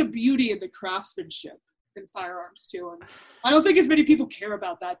appreciate the beauty and the craftsmanship in firearms too, and I don't think as many people care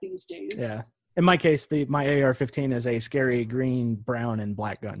about that these days. Yeah. In my case, my AR-15 is a scary green, brown, and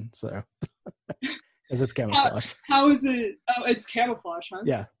black gun, so because it's camouflaged. How is it? Oh, it's camouflage,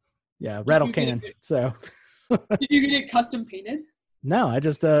 huh? Yeah, rattle can. So did you get it custom painted? No, I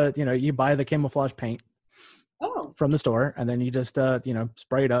just you buy the camouflage paint from the store, and then you just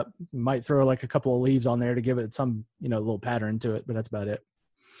spray it up. You might throw like a couple of leaves on there to give it some little pattern to it, but that's about it.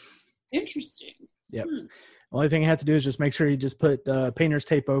 Interesting. Yep. Only thing I have to do is just make sure you just put painter's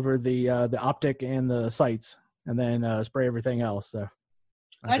tape over the optic and the sights, and then spray everything else. So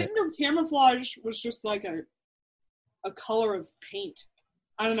I didn't know camouflage was just like a color of paint.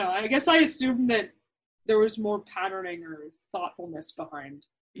 I don't know. I guess I assumed that there was more patterning or thoughtfulness behind.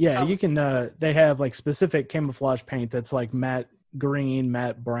 Yeah, you can. They have like specific camouflage paint that's like matte green,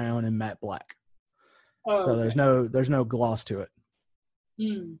 matte brown, and matte black. Oh, So okay. there's no gloss to it.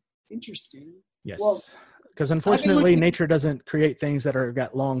 Interesting. Yes, Well, because I've been unfortunately, looking. nature doesn't create things that are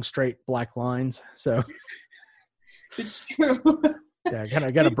got long, straight black lines. So It's true. yeah, got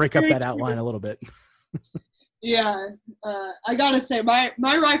to It's break up very that outline true. a little bit. Yeah, I gotta say, my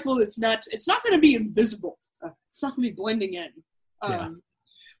rifle is not. It's not going to be invisible. It's not going to be blending in. Yeah.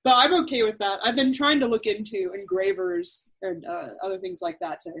 But I'm okay with that. I've been trying to look into engravers and other things like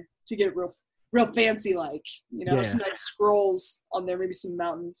that to get it real fancy, like Yeah. some nice scrolls on there, maybe some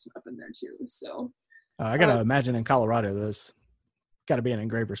mountains up in there too. So I got to imagine in Colorado, there's got to be an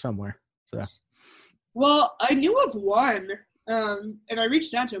engraver somewhere. So well, I knew of one, and I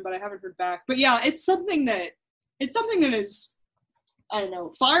reached out to him, but I haven't heard back. But yeah, it's something that is, I don't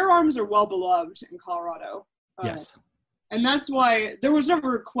know. Firearms are well beloved in Colorado. yes. And that's why there was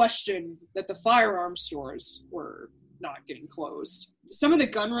never a question that the firearm stores were not getting closed. Some of the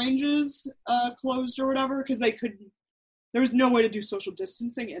gun ranges closed or whatever because they couldn't. There was no way to do social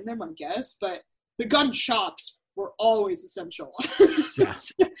distancing in them, I guess. But the gun shops were always essential. Yeah.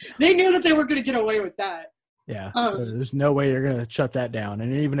 They knew that they were going to get away with that. Yeah. So there's no way you're going to shut that down.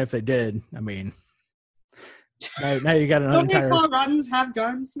 And even if they did, I mean, now you got an Don't entire. Coloradans have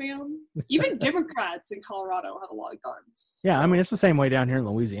guns, man? Even Democrats in Colorado have a lot of guns. Yeah, so. I mean it's the same way down here in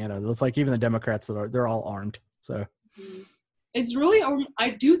Louisiana. It's like even the Democrats they're all armed. So It's really,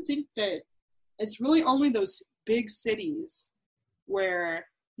 I do think that it's really only those big cities where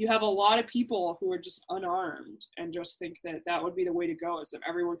you have a lot of people who are just unarmed and just think that would be the way to go, is if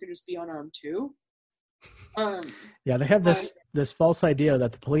everyone could just be unarmed too. Yeah, they have this false idea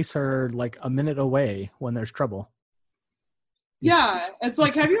that the police are like a minute away when there's trouble. Yeah, it's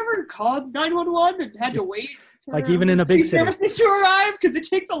like, have you ever called 911 and had to wait for like even in a big city to arrive? Because it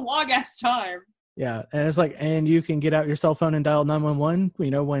takes a long ass time. Yeah, and it's like, and you can get out your cell phone and dial 911.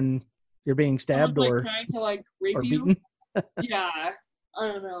 When you're being stabbed Someone's, trying to rape or you. beaten. Yeah, I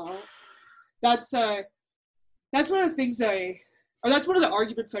don't know. That's one of the things that's one of the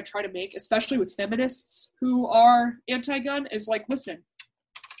arguments I try to make, especially with feminists who are anti-gun, is like, listen,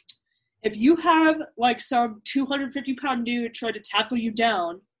 if you have some 250-pound dude trying to tackle you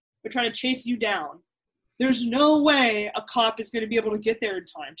down or trying to chase you down, there's no way a cop is going to be able to get there in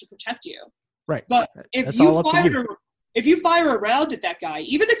time to protect you. Right. But if you fire a round at that guy,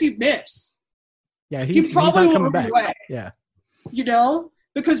 even if you miss, yeah, he's probably not coming back. Away, yeah.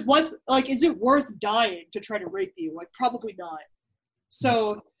 Because is it worth dying to try to rape you? Probably not.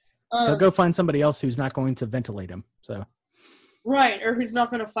 So he'll go find somebody else who's not going to ventilate him. So right, or who's not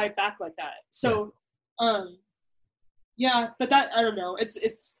going to fight back like that. So yeah, but that, I don't know.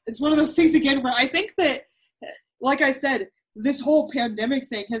 It's one of those things again where I think that, like I said, this whole pandemic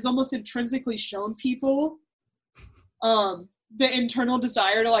thing has almost intrinsically shown people the internal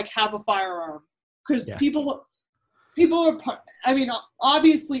desire to have a firearm, because people are, I mean,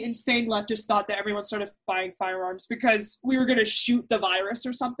 obviously insane leftists thought that everyone started buying firearms because we were going to shoot the virus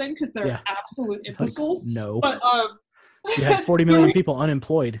or something, because they're absolute imbeciles. No. But you had 40 million people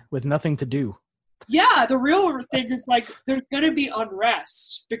unemployed with nothing to do. Yeah, the real thing is there's going to be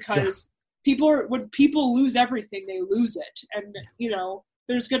unrest because when people lose everything, they lose it. And,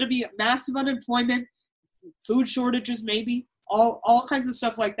 there's going to be massive unemployment, food shortages maybe, all kinds of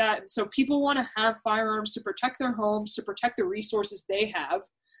stuff like that. And so people want to have firearms to protect their homes, to protect the resources they have,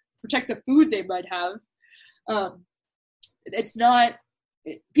 protect the food they might have.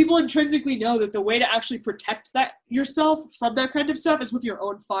 People intrinsically know that the way to actually protect that yourself from that kind of stuff is with your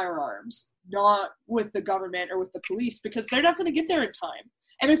own firearms, not with the government or with the police, because they're not going to get there in time.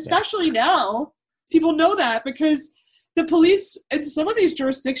 And especially now, people know that because the police in some of these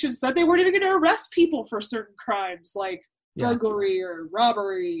jurisdictions said they weren't even going to arrest people for certain crimes like burglary or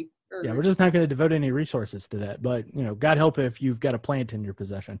robbery. Yeah, we're just not going to devote any resources to that. But, God help if you've got a plant in your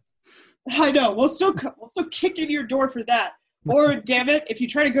possession. I know. We'll still kick in your door for that. Or, damn it, if you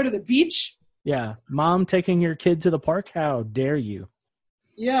try to go to the beach. Yeah. Mom taking your kid to the park? How dare you?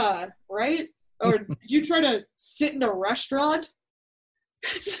 Yeah, right? Or did you try to sit in a restaurant?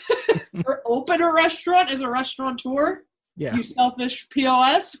 Or open a restaurant as a restaurateur? Yeah. You selfish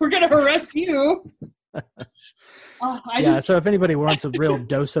POS. We're going to arrest you. So if anybody wants a real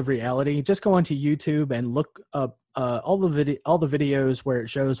dose of reality, just go onto YouTube and look up all the videos where it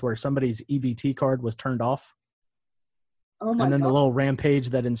shows where somebody's EBT card was turned off. Oh my and then God. The little rampage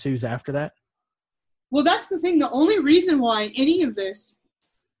that ensues after that. Well, that's the thing. The only reason why any of this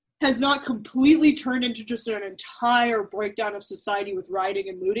has not completely turned into just an entire breakdown of society with rioting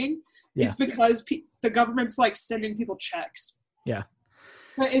and looting is because the government's like sending people checks. Yeah.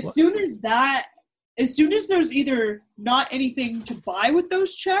 But as soon as there's either not anything to buy with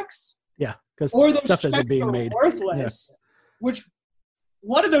those checks, because or those stuff isn't checks being are made worthless, which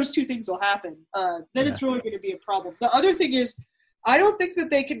one of those two things will happen, then it's really going to be a problem. The other thing is, I don't think that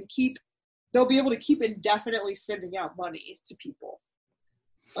they'll be able to keep indefinitely sending out money to people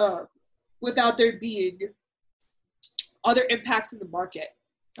without there being other impacts in the market.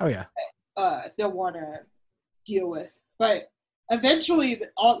 Oh yeah. They'll want to deal with. But eventually,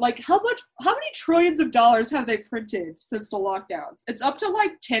 how many trillions of dollars have they printed since the lockdowns? It's up to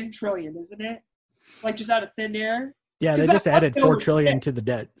like 10 trillion, isn't it? Like just out of thin air. Yeah, they just added 4 trillion to the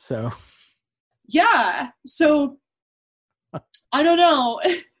debt. So. Yeah. So I don't know.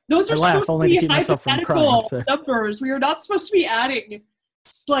 Those are supposed to be hypothetical numbers. We are not supposed to be adding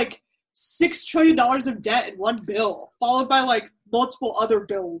like $6 trillion of debt in one bill, followed by like multiple other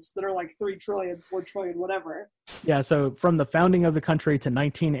bills that are like 3 trillion, 4 trillion, whatever. Yeah. So from the founding of the country to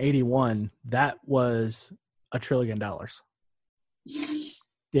 1981, that was $1 trillion.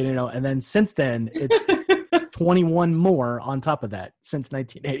 You know, and then since then, it's 21 more on top of that since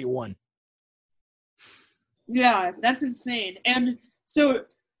 1981. Yeah, that's insane. And so,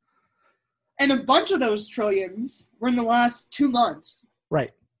 and a bunch of those trillions were in the last 2 months.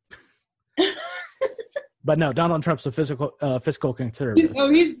 Right. But no, Donald Trump's a fiscal conservative.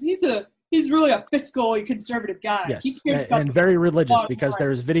 He's really a fiscally conservative guy. Yes, and very religious because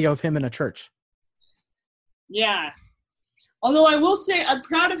there's video of him in a church. Yeah. Although I will say, I'm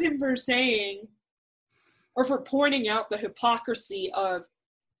proud of him for saying, or for pointing out the hypocrisy of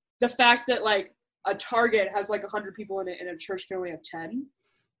the fact that like a Target has like 100 people in it and a church can only have 10.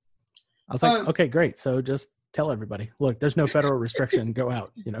 I was like, okay, great. So just tell everybody, look, there's no federal restriction. Go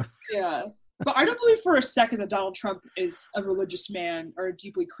out, you know? Yeah. But I don't believe for a second that Donald Trump is a religious man or a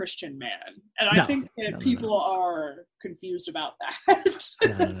deeply Christian man. And I think that people are confused about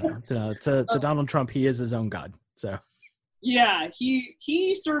that. No. To Donald Trump, he is his own God. So. Yeah,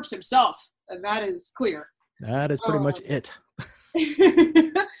 he serves himself, and that is clear. That is pretty much it.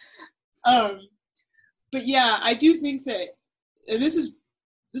 But yeah, I do think that, and this is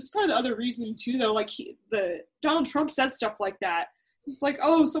part of the other reason too, though. Like Donald Trump says stuff like that. He's like,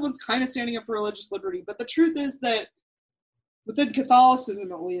 oh, someone's kind of standing up for religious liberty, but the truth is that within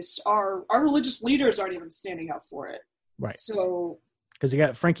Catholicism, at least, our religious leaders aren't even standing up for it. Right. So, because you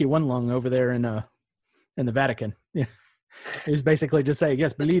got Frankie One Lung over there in the Vatican. Yeah. He's basically just saying,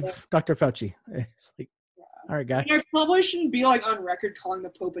 yes, believe Dr. Fauci. It's like, all right, guy. I probably shouldn't be like on record calling the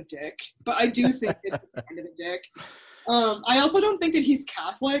Pope a dick, but I do think that he's kind of a dick. I also don't think that he's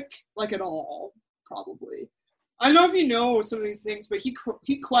Catholic, like at all, probably. I don't know if you know some of these things, but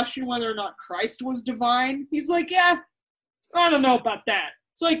he questioned whether or not Christ was divine. He's like, yeah, I don't know about that.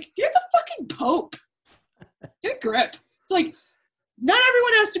 It's like, you're the fucking Pope. Get a grip. It's like, not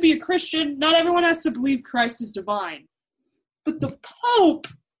everyone has to be a Christian. Not everyone has to believe Christ is divine. But the Pope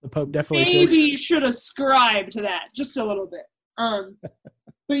definitely maybe should ascribe to that just a little bit.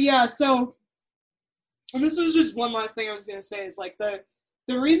 But yeah, so, and this was just one last thing I was going to say is like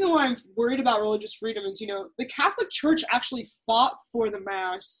the reason why I'm worried about religious freedom is, you know, the Catholic Church actually fought for the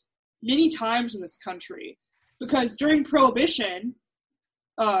Mass many times in this country because during Prohibition,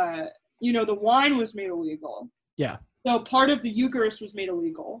 you know, the wine was made illegal. Yeah. So part of the Eucharist was made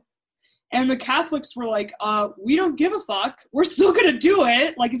illegal. And the Catholics were like, we don't give a fuck. We're still going to do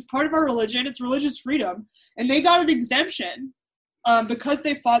it. Like, it's part of our religion. It's religious freedom. And they got an exemption because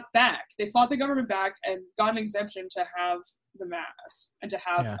they fought back. They fought the government back and got an exemption to have the Mass and to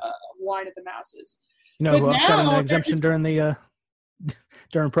have wine at the Masses. You know who else got an exemption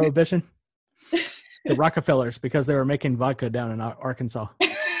during Prohibition? The Rockefellers, because they were making vodka down in Arkansas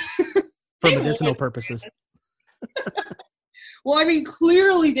for medicinal purposes. Well, I mean,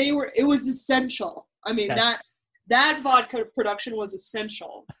 clearly it was essential. I mean, that vodka production was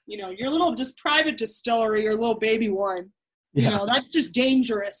essential. You know, your little just private distillery, your little baby one, you know, that's just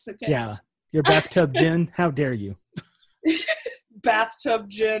dangerous. Okay. Yeah. Your bathtub gin, how dare you? Bathtub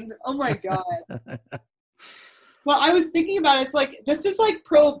gin. Oh my God. Well, I was thinking about it. It's like, this is like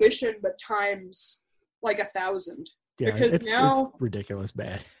Prohibition, but times like 1,000. Yeah, because it's ridiculous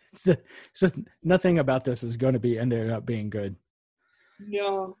bad. It's just nothing about this is going to be ended up being good.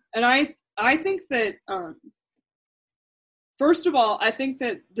 No. And I think that, first of all, I think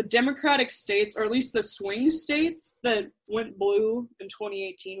that the Democratic states, or at least the swing states that went blue in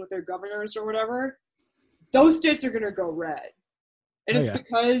 2018 with their governors or whatever, those states are going to go red. And it's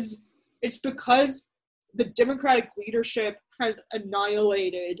because the Democratic leadership has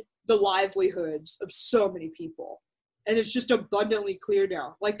annihilated the livelihoods of so many people. And it's just abundantly clear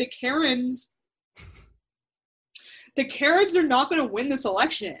now. Like the Karens are not going to win this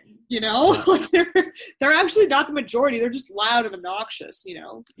election, you know? Like they're actually not the majority. They're just loud and obnoxious, you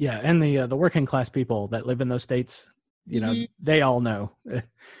know? Yeah, and the working class people that live in those states, you know, they all know.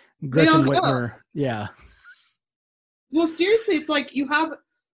 Gretchen Whitmer, yeah. Well, seriously, it's like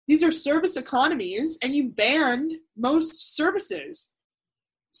these are service economies, and you banned most services.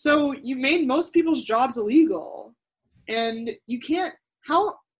 So you made most people's jobs illegal. And you can't,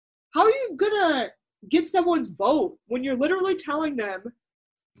 how are you gonna get someone's vote when you're literally telling them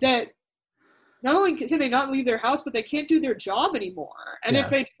that not only can they not leave their house, but they can't do their job anymore. And if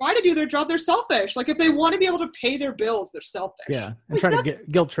they try to do their job, they're selfish. Like if they want to be able to pay their bills, they're selfish. Yeah, and trying to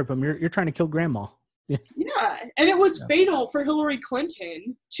guilt trip them. You're trying to kill grandma. Yeah, and it was fatal for Hillary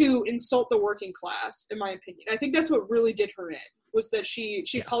Clinton to insult the working class, in my opinion. I think that's what really did her in, was that she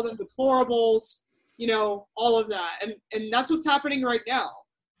called them deplorables, you know, all of that. And that's what's happening right now.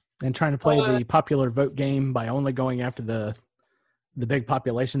 And trying to play the popular vote game by only going after the big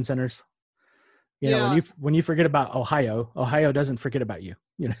population centers. You know, when you forget about Ohio doesn't forget about you,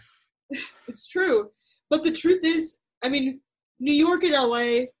 you know. It's true. But the truth is, I mean, New York and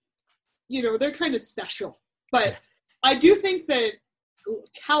LA, you know, they're kind of special. But I do think that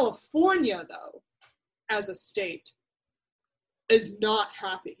California, though, as a state, is not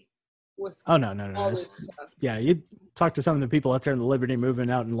happy with all this stuff. Yeah, you talk to some of the people out there in the Liberty Movement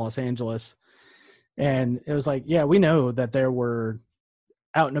out in Los Angeles, and it was like, yeah, we know that there were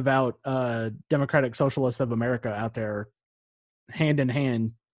out and about Democratic Socialists of America out there hand in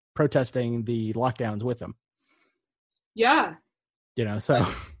hand protesting the lockdowns with them. Yeah. You know, so.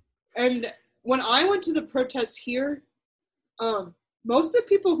 And when I went to the protests here, most of the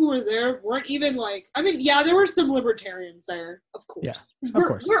people who were there weren't even like, I mean, yeah, there were some libertarians there, of course. Yeah,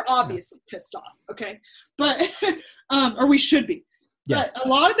 We're obviously pissed off, okay? But, or we should be. Yeah. But a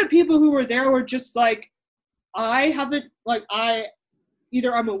lot of the people who were there were just like,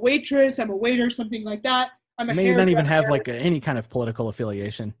 either I'm a waitress, I'm a waiter, something like that. Maybe not even have like any kind of political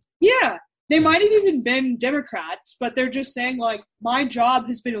affiliation. Yeah. They might have even been Democrats, but they're just saying like, my job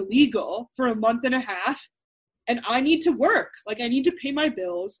has been illegal for a month and a half. And I need to work. Like, I need to pay my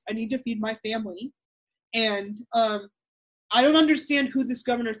bills. I need to feed my family. And I don't understand who this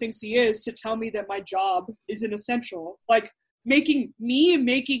governor thinks he is to tell me that my job isn't essential. Like, making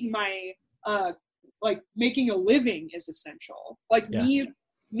my making a living is essential. Like,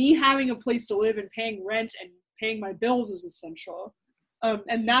 me having a place to live and paying rent and paying my bills is essential.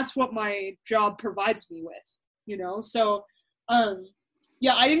 And that's what my job provides me with, you know? So,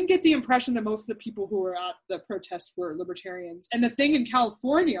 yeah, I didn't get the impression that most of the people who were at the protest were libertarians. And the thing in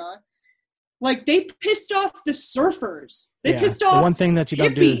California, like, they pissed off the surfers. They pissed off the one thing that you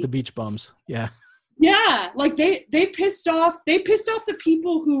don't do is the beach bums. Yeah. Yeah, like they pissed off the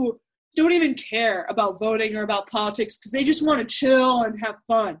people who don't even care about voting or about politics because they just want to chill and have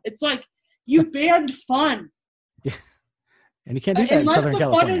fun. It's like, you banned fun. Yeah. And you can't do that in Southern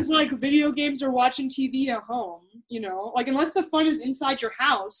California. Unless the fun is like video games or watching TV at home, you know, like unless the fun is inside your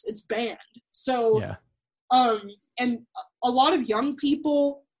house, it's banned. So, and a lot of young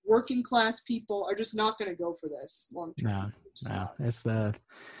people, working class people are just not going to go for this long term. No, it's no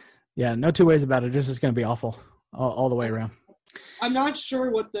two ways about it. This is going to be awful all the way around. I'm not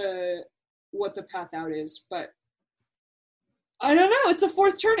sure what the path out is, but I don't know. It's a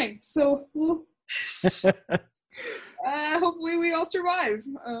fourth turning, so we'll hopefully we all survive.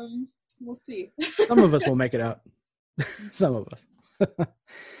 We'll see. Some of us will make it out. Some of us. But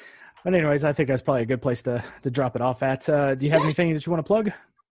anyways, I think that's probably a good place to drop it off at. Do you have anything that you want to plug?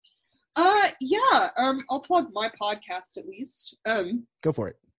 I'll plug my podcast at least. Go for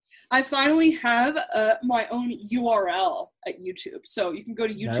it. I finally have my own URL at YouTube. So you can go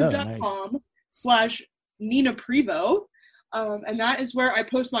to youtube.com/Nina Prevost. And that is where I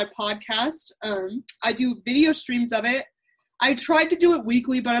post my podcast. I do video streams of it. I tried to do it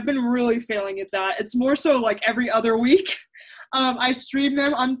weekly, but I've been really failing at that. It's more so like every other week. I stream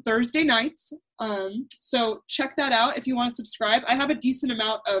them on Thursday nights. So check that out if you want to subscribe. I have a decent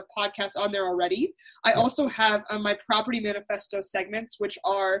amount of podcasts on there already. I also have my Property Manifesto segments, which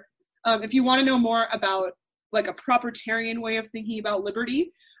are, if you want to know more about like a propertarian way of thinking about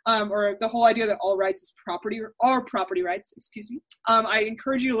liberty, or the whole idea that all rights is property rights, I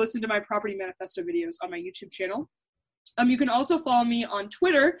encourage you to listen to my Property Manifesto videos on my YouTube channel. You can also follow me on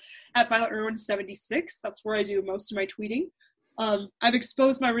Twitter at VioletIrwin76. That's where I do most of my tweeting. I've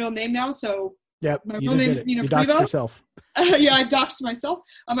exposed my real name now, so my real name is Nina Prevost. You doxed yourself. Yeah, I doxed myself.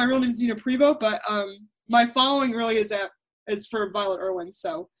 My real name is Nina Prevost, but my following really is for Violet Irwin.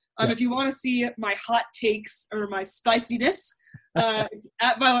 So Yeah. If you want to see my hot takes or my spiciness, it's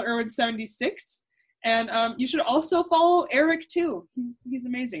at Violet Irwin 76. And you should also follow Eric too. He's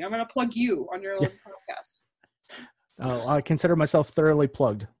amazing. I'm gonna plug you on your own podcast. I consider myself thoroughly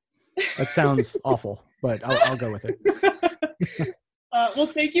plugged. That sounds awful, but I'll go with it. Well,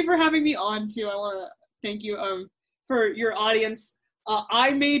 thank you for having me on too. I want to thank you for your audience.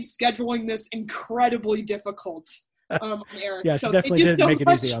 I made scheduling this incredibly difficult. Eric. Yeah, she definitely did make it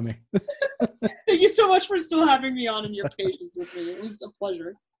easy on me. Thank you so much for still having me on and your patience with me. It was a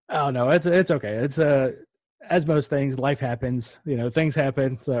pleasure. Oh no, it's okay. It's as most things, life happens. Things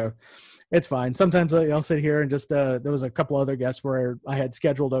happen, so it's fine. Sometimes I'll sit here and just there was a couple other guests where I had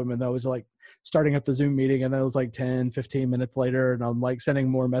scheduled them, and I was like starting up the Zoom meeting, and that was like 10, 15 minutes later, and I'm like sending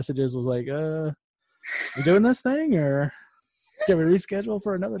more messages. Was like, you doing this thing, or can we reschedule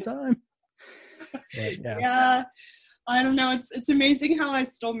for another time? But, yeah. I don't know. It's amazing how I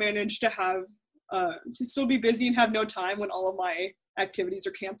still manage to have to still be busy and have no time when all of my activities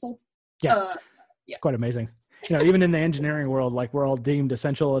are canceled. Yeah, it's quite amazing. Even in the engineering world, like we're all deemed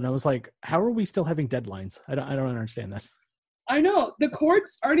essential, and I was like, how are we still having deadlines? I don't understand this. I know the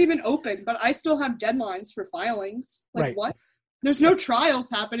courts aren't even open, but I still have deadlines for filings. Like right. What? There's no trials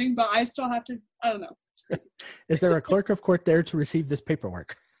happening, but I still have to. I don't know. It's crazy. Is there a clerk of court there to receive this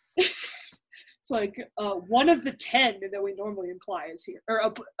paperwork? It's like one of the 10 that we normally employ is here.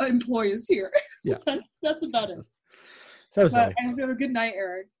 Yeah, that's about it. So sorry. Have a good night,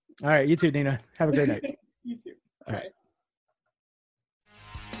 Eric. All right, you too, Nina. Have a great night. You too. All right.